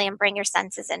mindfully and bring your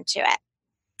senses into it.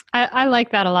 I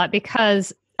like that a lot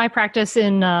because I practice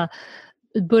in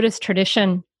Buddhist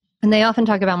tradition, and they often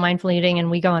talk about mindful eating,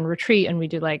 and we go on retreat and we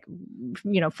do like,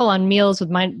 full on meals with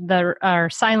mind that are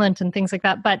silent and things like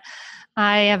that. But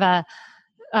I have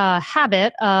a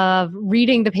habit of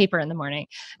reading the paper in the morning.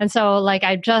 And so like,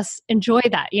 I just enjoy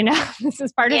that, this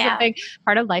is part of something,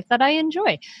 part of life that I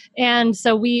enjoy. And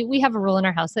so we have a rule in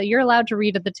our house that you're allowed to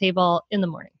read at the table in the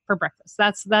morning for breakfast.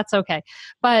 That's okay.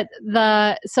 But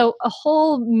so a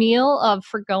whole meal of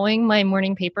forgoing my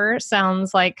morning paper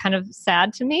sounds like kind of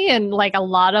sad to me. And like a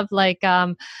lot of like,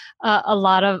 I'll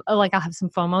have some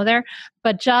FOMO there,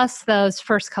 but just those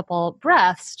first couple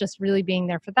breaths, just really being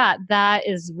there for that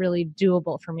is really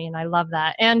doable for me. And I love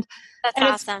that. And that's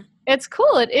awesome. It's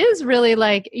cool. It is really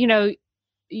like,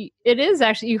 it is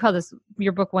actually, you call this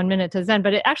your book 1 Minute to Zen,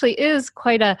 but it actually is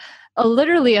quite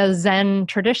literally a Zen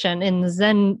tradition. In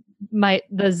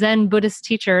the Zen Buddhist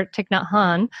teacher, Thich Nhat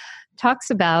Hanh,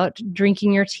 talks about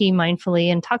drinking your tea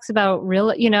mindfully and talks about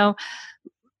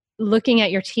looking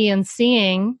at your tea and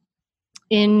seeing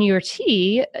in your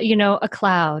tea, a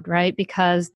cloud, right?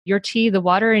 Because your tea, the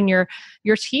water in your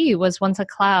tea was once a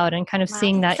cloud, and kind of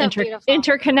seeing that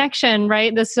interconnection,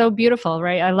 right? That's so beautiful,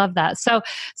 right? I love that. So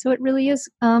it really is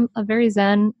a very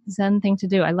Zen thing to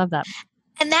do. I love that.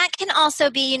 And that can also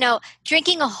be,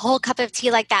 drinking a whole cup of tea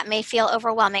like that may feel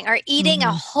overwhelming, or eating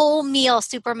a whole meal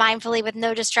super mindfully with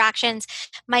no distractions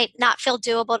might not feel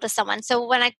doable to someone. So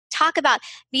when I talk about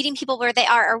meeting people where they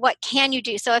are, or what can you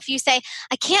do? So if you say,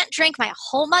 I can't drink my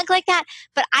whole mug like that,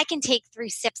 but I can take 3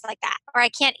 sips like that, or I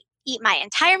can't eat my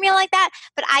entire meal like that,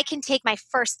 but I can take my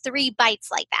first 3 bites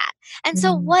like that. And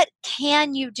so what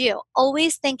can you do?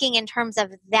 Always thinking in terms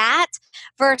of that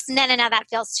versus, no, that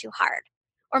feels too hard.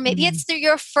 Or maybe it's through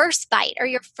your first bite or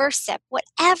your first sip,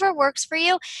 whatever works for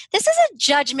you. This is a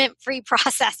judgment-free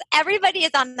process. Everybody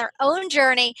is on their own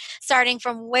journey, starting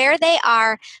from where they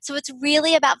are. So it's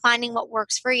really about finding what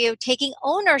works for you, taking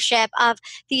ownership of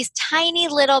these tiny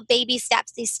little baby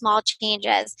steps, these small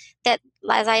changes that,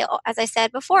 as I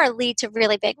said before, lead to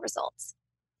really big results.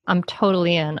 I'm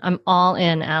totally in. I'm all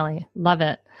in, Ali. Love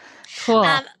it. Cool.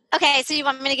 Okay, so you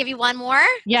want me to give you one more?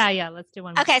 Yeah, let's do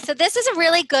one more. Okay, so this is a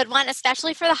really good one,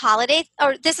 especially for the holiday,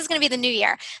 or this is going to be the new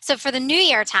year. So for the new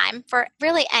year time, for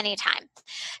really any time,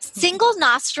 single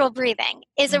nostril breathing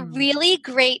is a really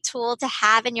great tool to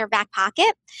have in your back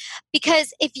pocket,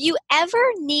 because if you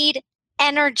ever need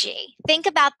energy, think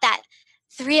about that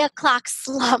 3 o'clock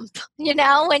slump,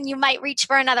 when you might reach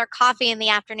for another coffee in the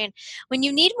afternoon. When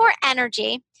you need more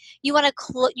energy, you want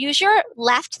to use your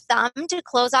left thumb to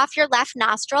close off your left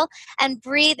nostril and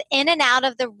breathe in and out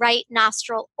of the right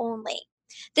nostril only.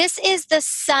 This is the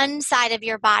sun side of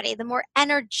your body, the more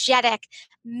energetic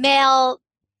male,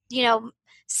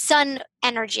 sun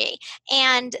energy.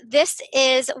 And this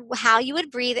is how you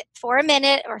would breathe for a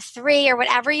minute or 3 or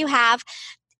whatever you have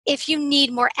if you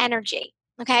need more energy.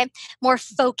 Okay, more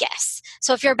focus.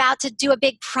 So if you're about to do a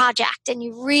big project and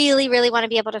you really, really want to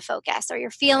be able to focus, or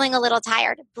you're feeling a little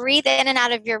tired, breathe in and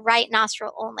out of your right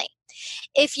nostril only.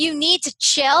 If you need to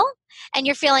chill and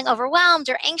you're feeling overwhelmed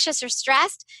or anxious or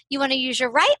stressed, you want to use your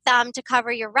right thumb to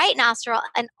cover your right nostril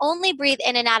and only breathe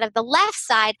in and out of the left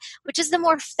side, which is the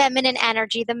more feminine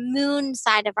energy, the moon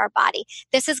side of our body.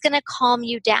 This is going to calm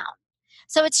you down.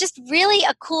 So it's just really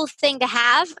a cool thing to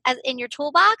have in your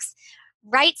toolbox.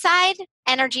 Right side,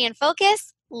 energy and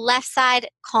focus. Left side,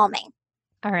 calming.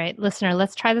 All right, listener,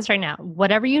 let's try this right now.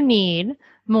 Whatever you need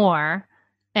more,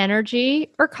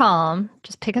 energy or calm,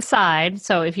 just pick a side.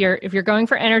 So if you're going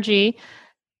for energy,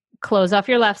 close off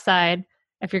your left side.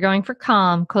 If you're going for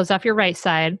calm, close off your right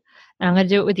side. And I'm going to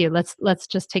do it with you. Let's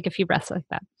just take a few breaths like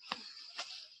that.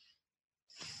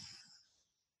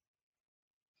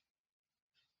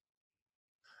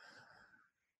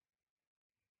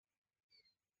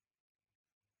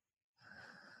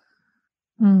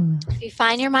 If you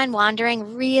find your mind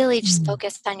wandering, really just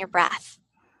focus on your breath.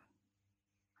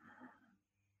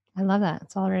 I love that.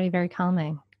 It's already very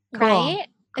calming. Cool. Right?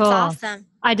 Cool. It's awesome.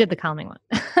 I did the calming one.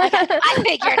 Okay, I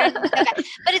figured. Okay.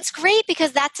 But it's great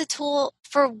because that's a tool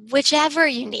for whichever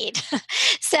you need.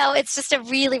 So it's just a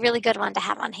really, really good one to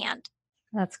have on hand.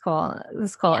 That's cool.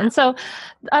 That's cool. Yeah. And so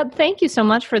thank you so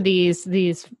much for these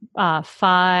 5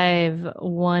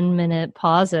 1-minute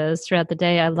pauses throughout the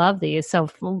day. I love these. So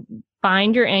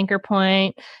find your anchor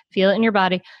point, feel it in your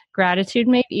body. Gratitude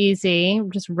made easy.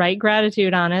 Just write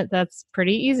gratitude on it. That's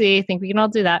pretty easy. I think we can all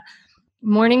do that.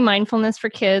 Morning mindfulness for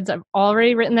kids. I've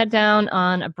already written that down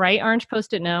on a bright orange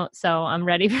Post-it note, so I'm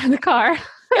ready for the car.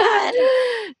 God.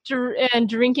 And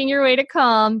drinking your way to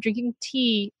calm, drinking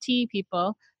tea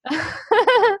people.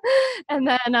 And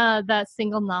then that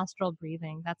single nostril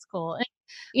breathing. That's cool.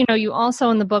 And, you also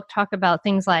in the book talk about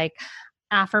things like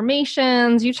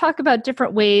affirmations. You talk about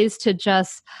different ways to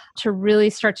really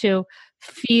start to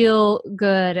feel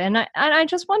good. And I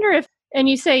just wonder if, and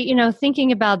you say,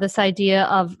 thinking about this idea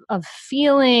of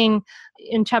feeling,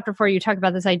 in chapter 4, you talk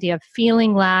about this idea of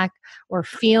feeling lack or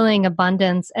feeling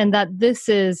abundance, and that this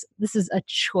is a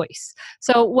choice.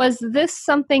 So was this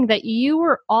something that you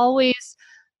were always,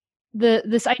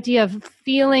 this idea of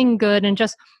feeling good and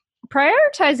just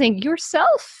prioritizing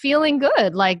yourself feeling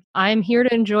good, like I'm here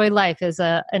to enjoy life, is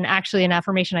actually an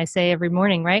affirmation I say every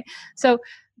morning, right? So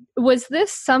was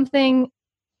this something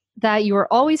that you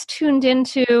were always tuned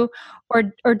into, or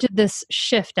did this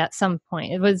shift at some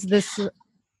point? It was this,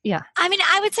 yeah. I mean,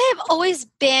 I would say I've always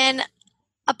been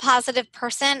a positive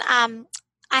person.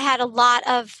 I had a lot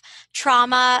of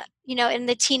trauma, in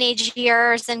the teenage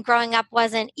years, and growing up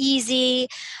wasn't easy.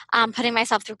 Putting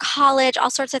myself through college, all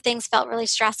sorts of things felt really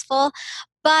stressful.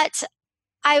 But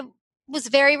I was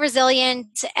very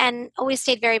resilient and always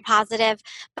stayed very positive.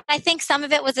 But I think some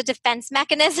of it was a defense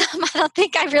mechanism. I don't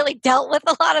think I really dealt with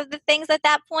a lot of the things at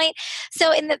that point.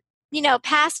 So in the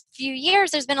past few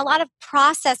years, there's been a lot of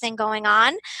processing going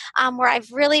on, where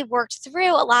I've really worked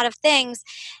through a lot of things.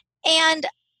 And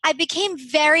I became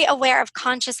very aware of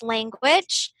conscious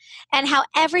language and how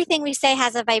everything we say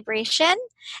has a vibration,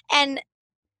 and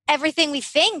everything we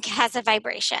think has a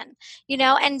vibration,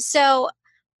 and so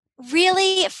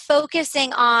really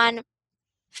focusing on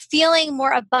feeling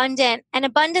more abundant. And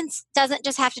abundance doesn't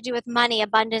just have to do with money.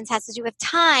 Abundance has to do with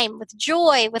time, with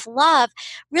joy, with love.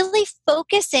 Really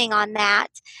focusing on that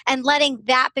and letting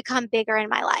that become bigger in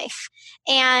my life.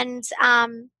 And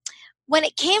when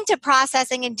it came to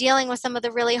processing and dealing with some of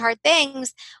the really hard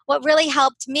things, what really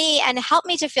helped me and helped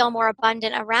me to feel more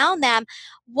abundant around them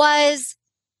was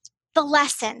the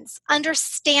lessons,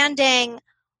 understanding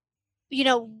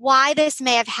why this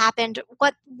may have happened,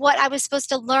 what I was supposed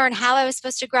to learn, how I was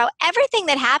supposed to grow. Everything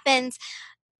that happens,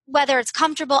 whether it's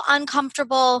comfortable,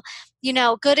 uncomfortable,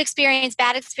 good experience,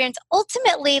 bad experience,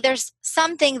 ultimately there's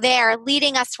something there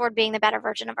leading us toward being the better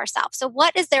version of ourselves. So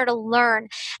what is there to learn?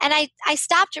 And I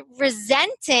stopped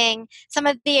resenting some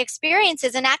of the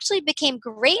experiences and actually became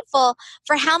grateful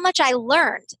for how much I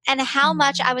learned and how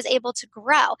much I was able to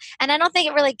grow. And I don't think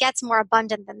it really gets more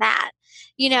abundant than that,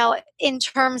 in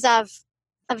terms of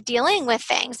dealing with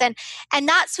things and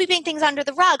not sweeping things under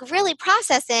the rug, really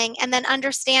processing and then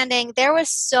understanding there was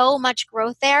so much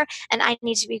growth there, and I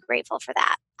need to be grateful for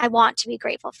that. I want to be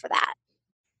grateful for that.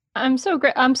 I'm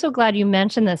so glad you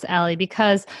mentioned this, Ali,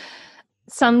 because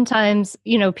sometimes,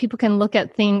 people can look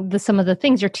at some of the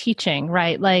things you're teaching,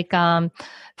 right? Like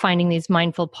finding these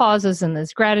mindful pauses and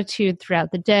this gratitude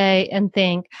throughout the day, and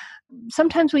think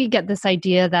sometimes we get this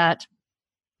idea that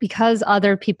because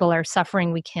other people are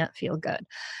suffering, we can't feel good.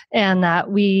 And that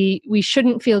we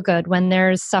shouldn't feel good when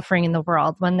there's suffering in the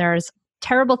world, when there's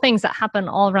terrible things that happen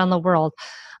all around the world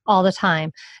all the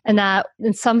time. And that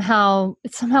it's somehow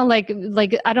like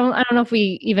I don't know if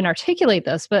we even articulate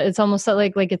this, but it's almost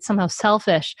like it's somehow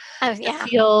selfish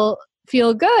to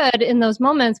feel good in those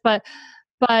moments. But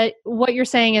what you're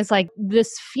saying is like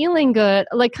this feeling good,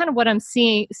 like kind of what I'm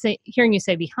hearing you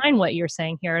say behind what you're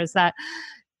saying here is that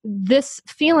this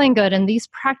feeling good and these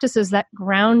practices that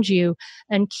ground you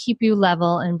and keep you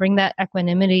level and bring that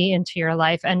equanimity into your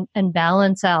life and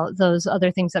balance out those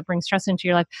other things that bring stress into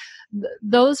your life.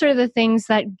 Those are the things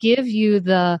that give you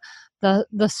the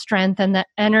strength and the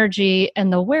energy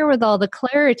and the wherewithal, the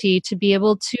clarity to be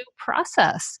able to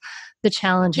process the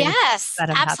challenges. Yes, that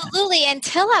have absolutely. happened.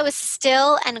 Until I was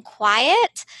still and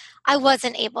quiet, I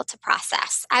wasn't able to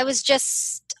process. I was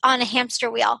just on a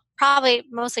hamster wheel, probably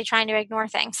mostly trying to ignore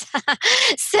things.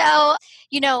 So,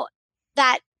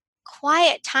 that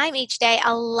quiet time each day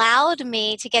allowed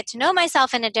me to get to know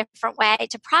myself in a different way,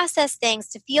 to process things,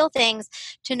 to feel things,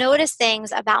 to notice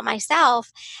things about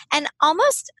myself, and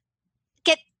almost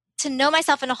get to know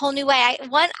myself in a whole new way. I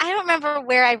don't remember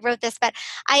where I wrote this, but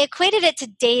I equated it to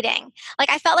dating.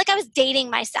 Like I felt like I was dating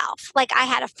myself. Like I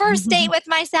had a first date with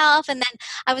myself, and then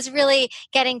I was really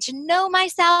getting to know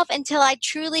myself until I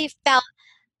truly felt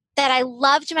that I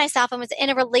loved myself and was in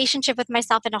a relationship with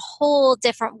myself in a whole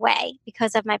different way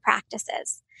because of my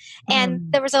practices.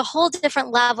 And there was a whole different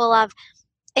level of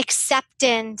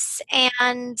acceptance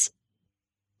and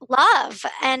love,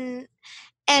 and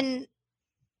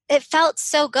it felt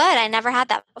so good. I never had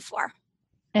that before.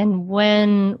 And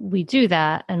when we do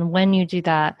that, and when you do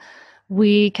that,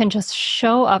 we can just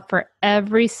show up for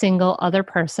every single other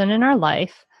person in our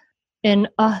life in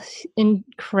a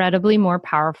incredibly more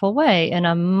powerful way, in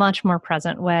a much more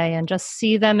present way, and just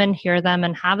see them and hear them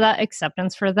and have that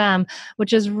acceptance for them,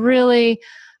 which is really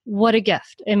what a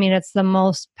gift. I mean, it's the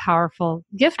most powerful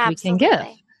gift we can give.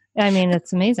 Absolutely. I mean,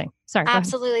 it's amazing. Sorry, go ahead.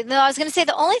 Absolutely. No, I was going to say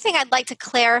the only thing I'd like to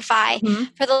clarify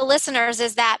Mhm. for the listeners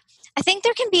is that I think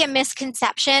there can be a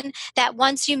misconception that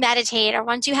once you meditate or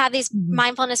once you have these Mhm.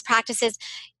 mindfulness practices,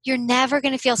 you're never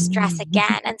going to feel stress Mhm.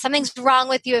 again. And something's wrong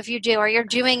with you if you do, or you're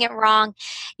doing it wrong.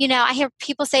 You know, I hear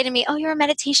people say to me, "Oh, you're a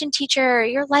meditation teacher.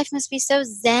 Your life must be so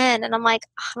zen." And I'm like,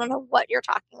 I don't know what you're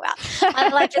talking about. My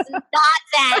life is not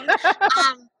zen.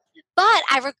 Um, but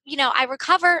I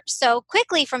recover so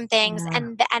quickly from things, Yeah.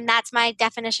 and that's my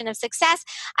definition of success.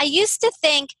 I used to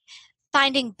think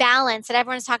finding balance, that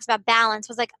everyone talks about balance,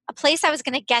 was like a place I was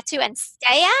going to get to and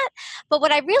stay at. But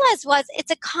what I realized was it's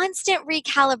a constant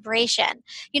recalibration.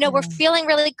 You know, we're Yeah. feeling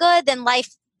really good, then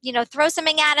life, throws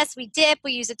something at us, we dip,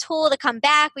 we use a tool to come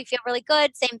back, we feel really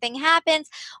good, same thing happens.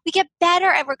 We get better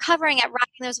at recovering, at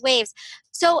riding those waves.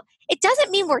 So it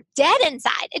doesn't mean we're dead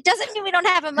inside. It doesn't mean we don't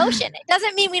have emotion. It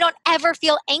doesn't mean we don't ever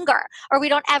feel anger, or we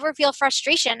don't ever feel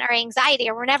frustration or anxiety,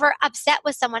 or we're never upset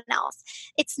with someone else.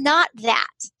 It's not that.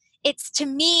 It's, to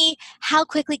me, how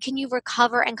quickly can you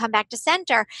recover and come back to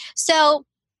center? So,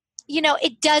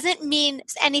 it doesn't mean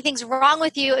anything's wrong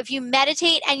with you if you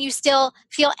meditate and you still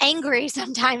feel angry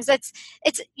sometimes. It's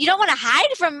you don't want to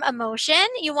hide from emotion.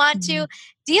 You want to Mhm.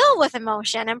 deal with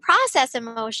emotion and process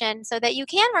emotion so that you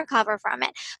can recover from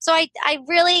it. So I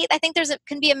think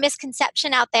can be a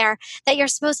misconception out there that you're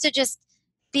supposed to just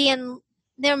be in,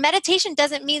 meditation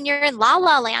doesn't mean you're in la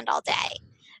la land all day.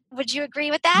 Would you agree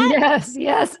with that? Yes,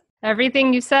 yes.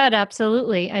 Everything you said,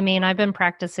 absolutely. I mean, I've been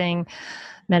practicing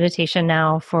meditation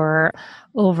now for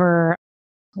over,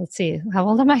 let's see, how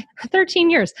old am I? 13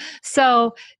 years.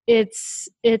 So it's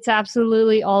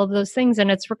absolutely all of those things,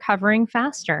 and it's recovering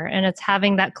faster, and it's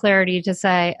having that clarity to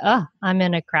say, "Oh, I'm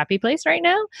in a crappy place right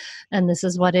now, and this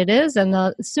is what it is." And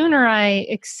the sooner I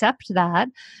accept that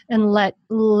and let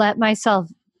myself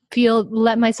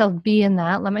let myself be in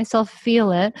that, let myself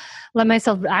feel it, let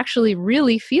myself actually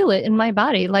really feel it in my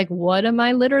body. Like, what am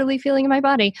I literally feeling in my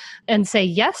body? And say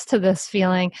yes to this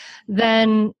feeling,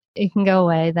 then it can go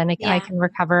away. Then I Yeah, can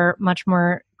recover much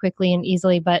more quickly and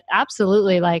easily. But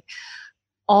absolutely, like,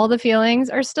 all the feelings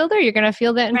are still there. You're going to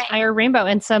feel the right. entire rainbow,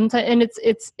 and sometimes, and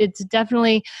it's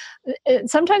definitely.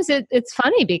 Sometimes it's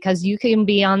funny because you can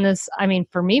be on this. I mean,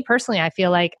 for me personally, I feel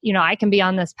like I can be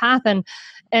on this path, and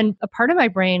a part of my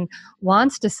brain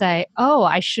wants to say, "Oh,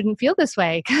 I shouldn't feel this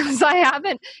way because I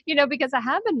haven't, because I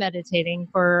have been meditating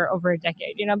for over a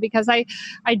decade, because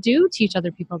I do teach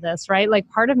other people this, right? Like,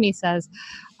 part of me says,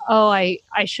 oh, I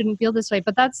shouldn't feel this way,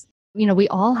 but that's, we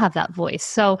all have that voice.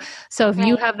 So if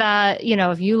you Right. have that,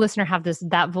 if you listener have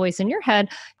that voice in your head,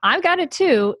 I've got it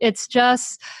too. It's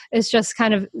just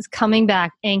kind of coming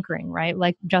back, anchoring, right?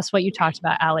 Like just what you talked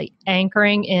about, Ali,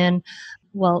 anchoring in,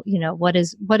 well, what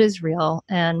is real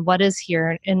and what is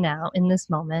here and now in this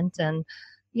moment. And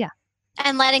yeah.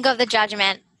 And letting go of the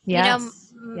judgment. Yes.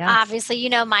 Yes. Obviously,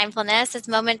 mindfulness is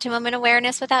moment to moment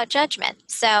awareness without judgment.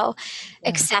 So Yeah.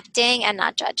 accepting and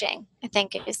not judging, I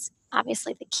think, is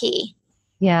obviously the key.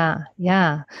 Yeah,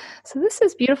 yeah. So this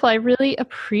is beautiful. I really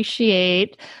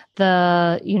appreciate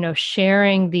the,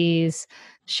 sharing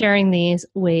these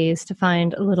ways to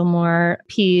find a little more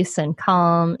peace and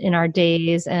calm in our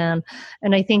days. And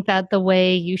I think that the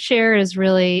way you share is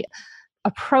really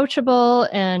approachable,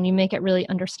 and you make it really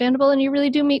understandable, and you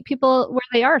really do meet people where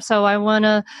they are. So I want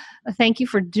to thank you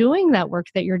for doing that work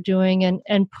that you're doing,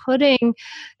 and putting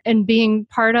and being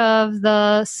part of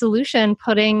the solution,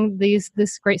 putting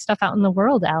this great stuff out in the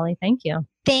world. Ali, thank you.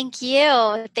 Thank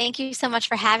you. Thank you so much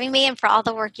for having me and for all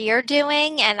the work you're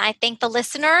doing. And I thank the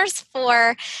listeners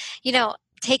for,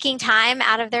 taking time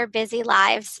out of their busy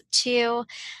lives to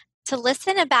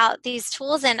listen about these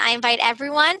tools. And I invite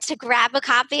everyone to grab a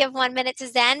copy of 1 Minute to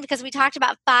Zen, because we talked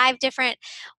about 5 different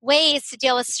ways to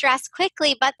deal with stress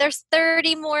quickly, but there's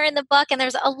 30 more in the book. And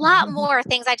there's a lot more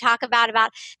things I talk about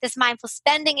this mindful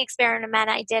spending experiment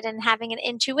I did, and having an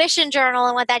intuition journal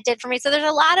and what that did for me. So there's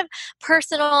a lot of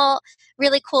personal,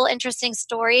 really cool, interesting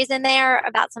stories in there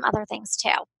about some other things too.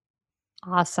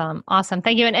 Awesome. Awesome.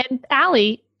 Thank you. And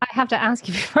Ali, I have to ask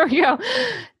you before we go.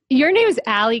 Your name is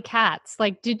Ali Katz.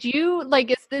 Like, did you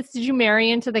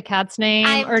marry into the Katz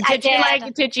name, or I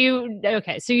did.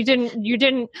 okay, so you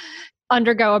didn't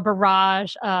undergo a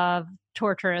barrage of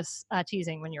torturous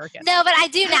teasing when you were a kid. No, but I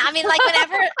do now. I mean, like,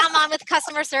 whenever I'm on with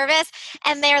customer service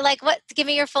and they're like, "What? Give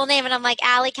me your full name," and I'm like,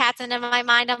 "Ali Katz," and in my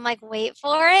mind, I'm like, "Wait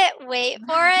for it,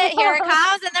 here it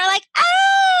comes," and they're like,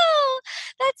 "Oh,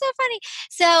 That's so funny.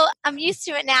 So I'm used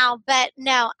to it now, but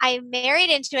no, I married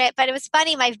into it. But it was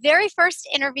funny. My very first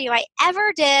interview I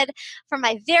ever did for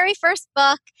my very first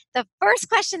book, the first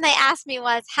question they asked me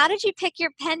was, how did you pick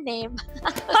your pen name?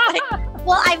 I was like,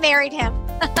 well, I married him.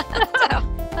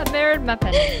 I married my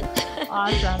pen name.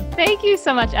 Awesome. Thank you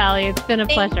so much, Ali. It's been a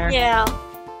pleasure. Thank you.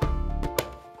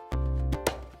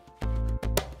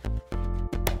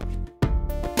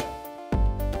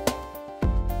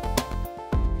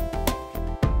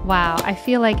 Wow, I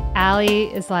feel like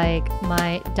Ali is like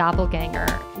my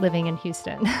doppelganger living in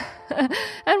Houston.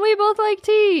 And we both like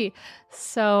tea.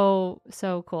 So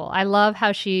cool. I love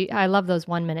those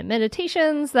 1-minute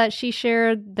meditations that she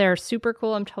shared. They're super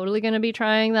cool. I'm totally going to be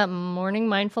trying that morning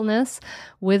mindfulness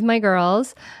with my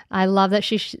girls. I love that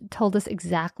she told us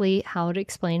exactly how to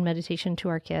explain meditation to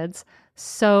our kids.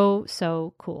 So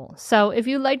cool. So if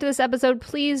you liked this episode,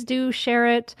 please do share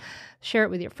it. Share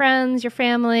it with your friends, your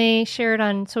family, share it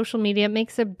on social media. It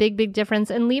makes a big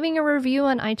difference. And leaving a review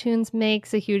on iTunes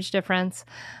makes a huge difference.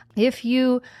 If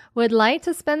you would like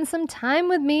to spend some time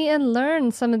with me and learn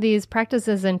some of these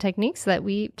practices and techniques that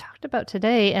we talked about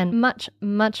today and much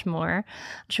more,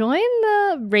 join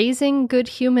the Raising Good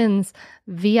Humans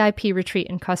VIP retreat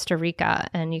in Costa Rica.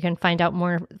 And you can find out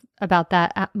more about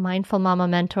that at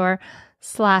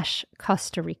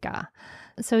mindfulmamamentor.com/Costa Rica.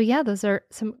 So yeah, those are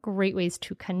some great ways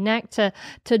to connect, to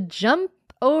jump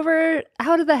over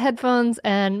out of the headphones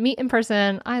and meet in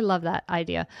person. I love that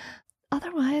idea.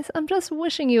 Otherwise, I'm just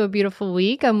wishing you a beautiful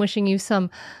week. I'm wishing you some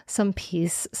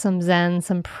peace, some zen,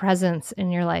 some presence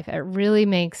in your life. It really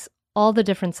makes all the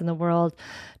difference in the world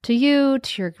to you,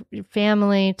 to your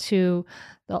family, to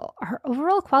our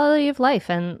overall quality of life.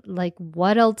 And like,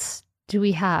 what else do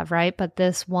we have, right? But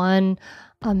this one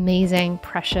amazing,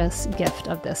 precious gift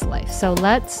of this life. So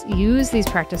let's use these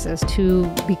practices to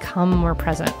become more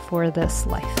present for this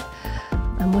life.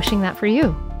 I'm wishing that for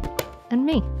you and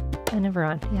me and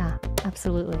everyone. Yeah,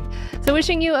 absolutely. So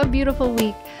wishing you a beautiful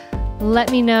week. Let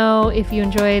me know if you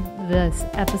enjoyed this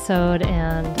episode,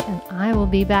 and I will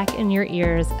be back in your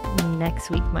ears next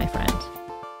week, my friend.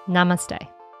 Namaste.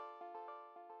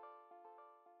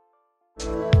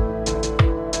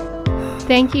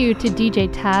 Thank you to DJ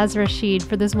Taz Rashid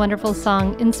for this wonderful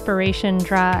song, Inspiration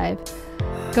Drive.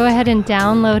 Go ahead and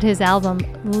download his album,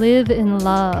 Live in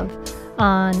Love,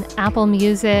 on Apple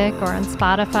Music or on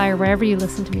Spotify or wherever you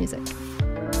listen to music.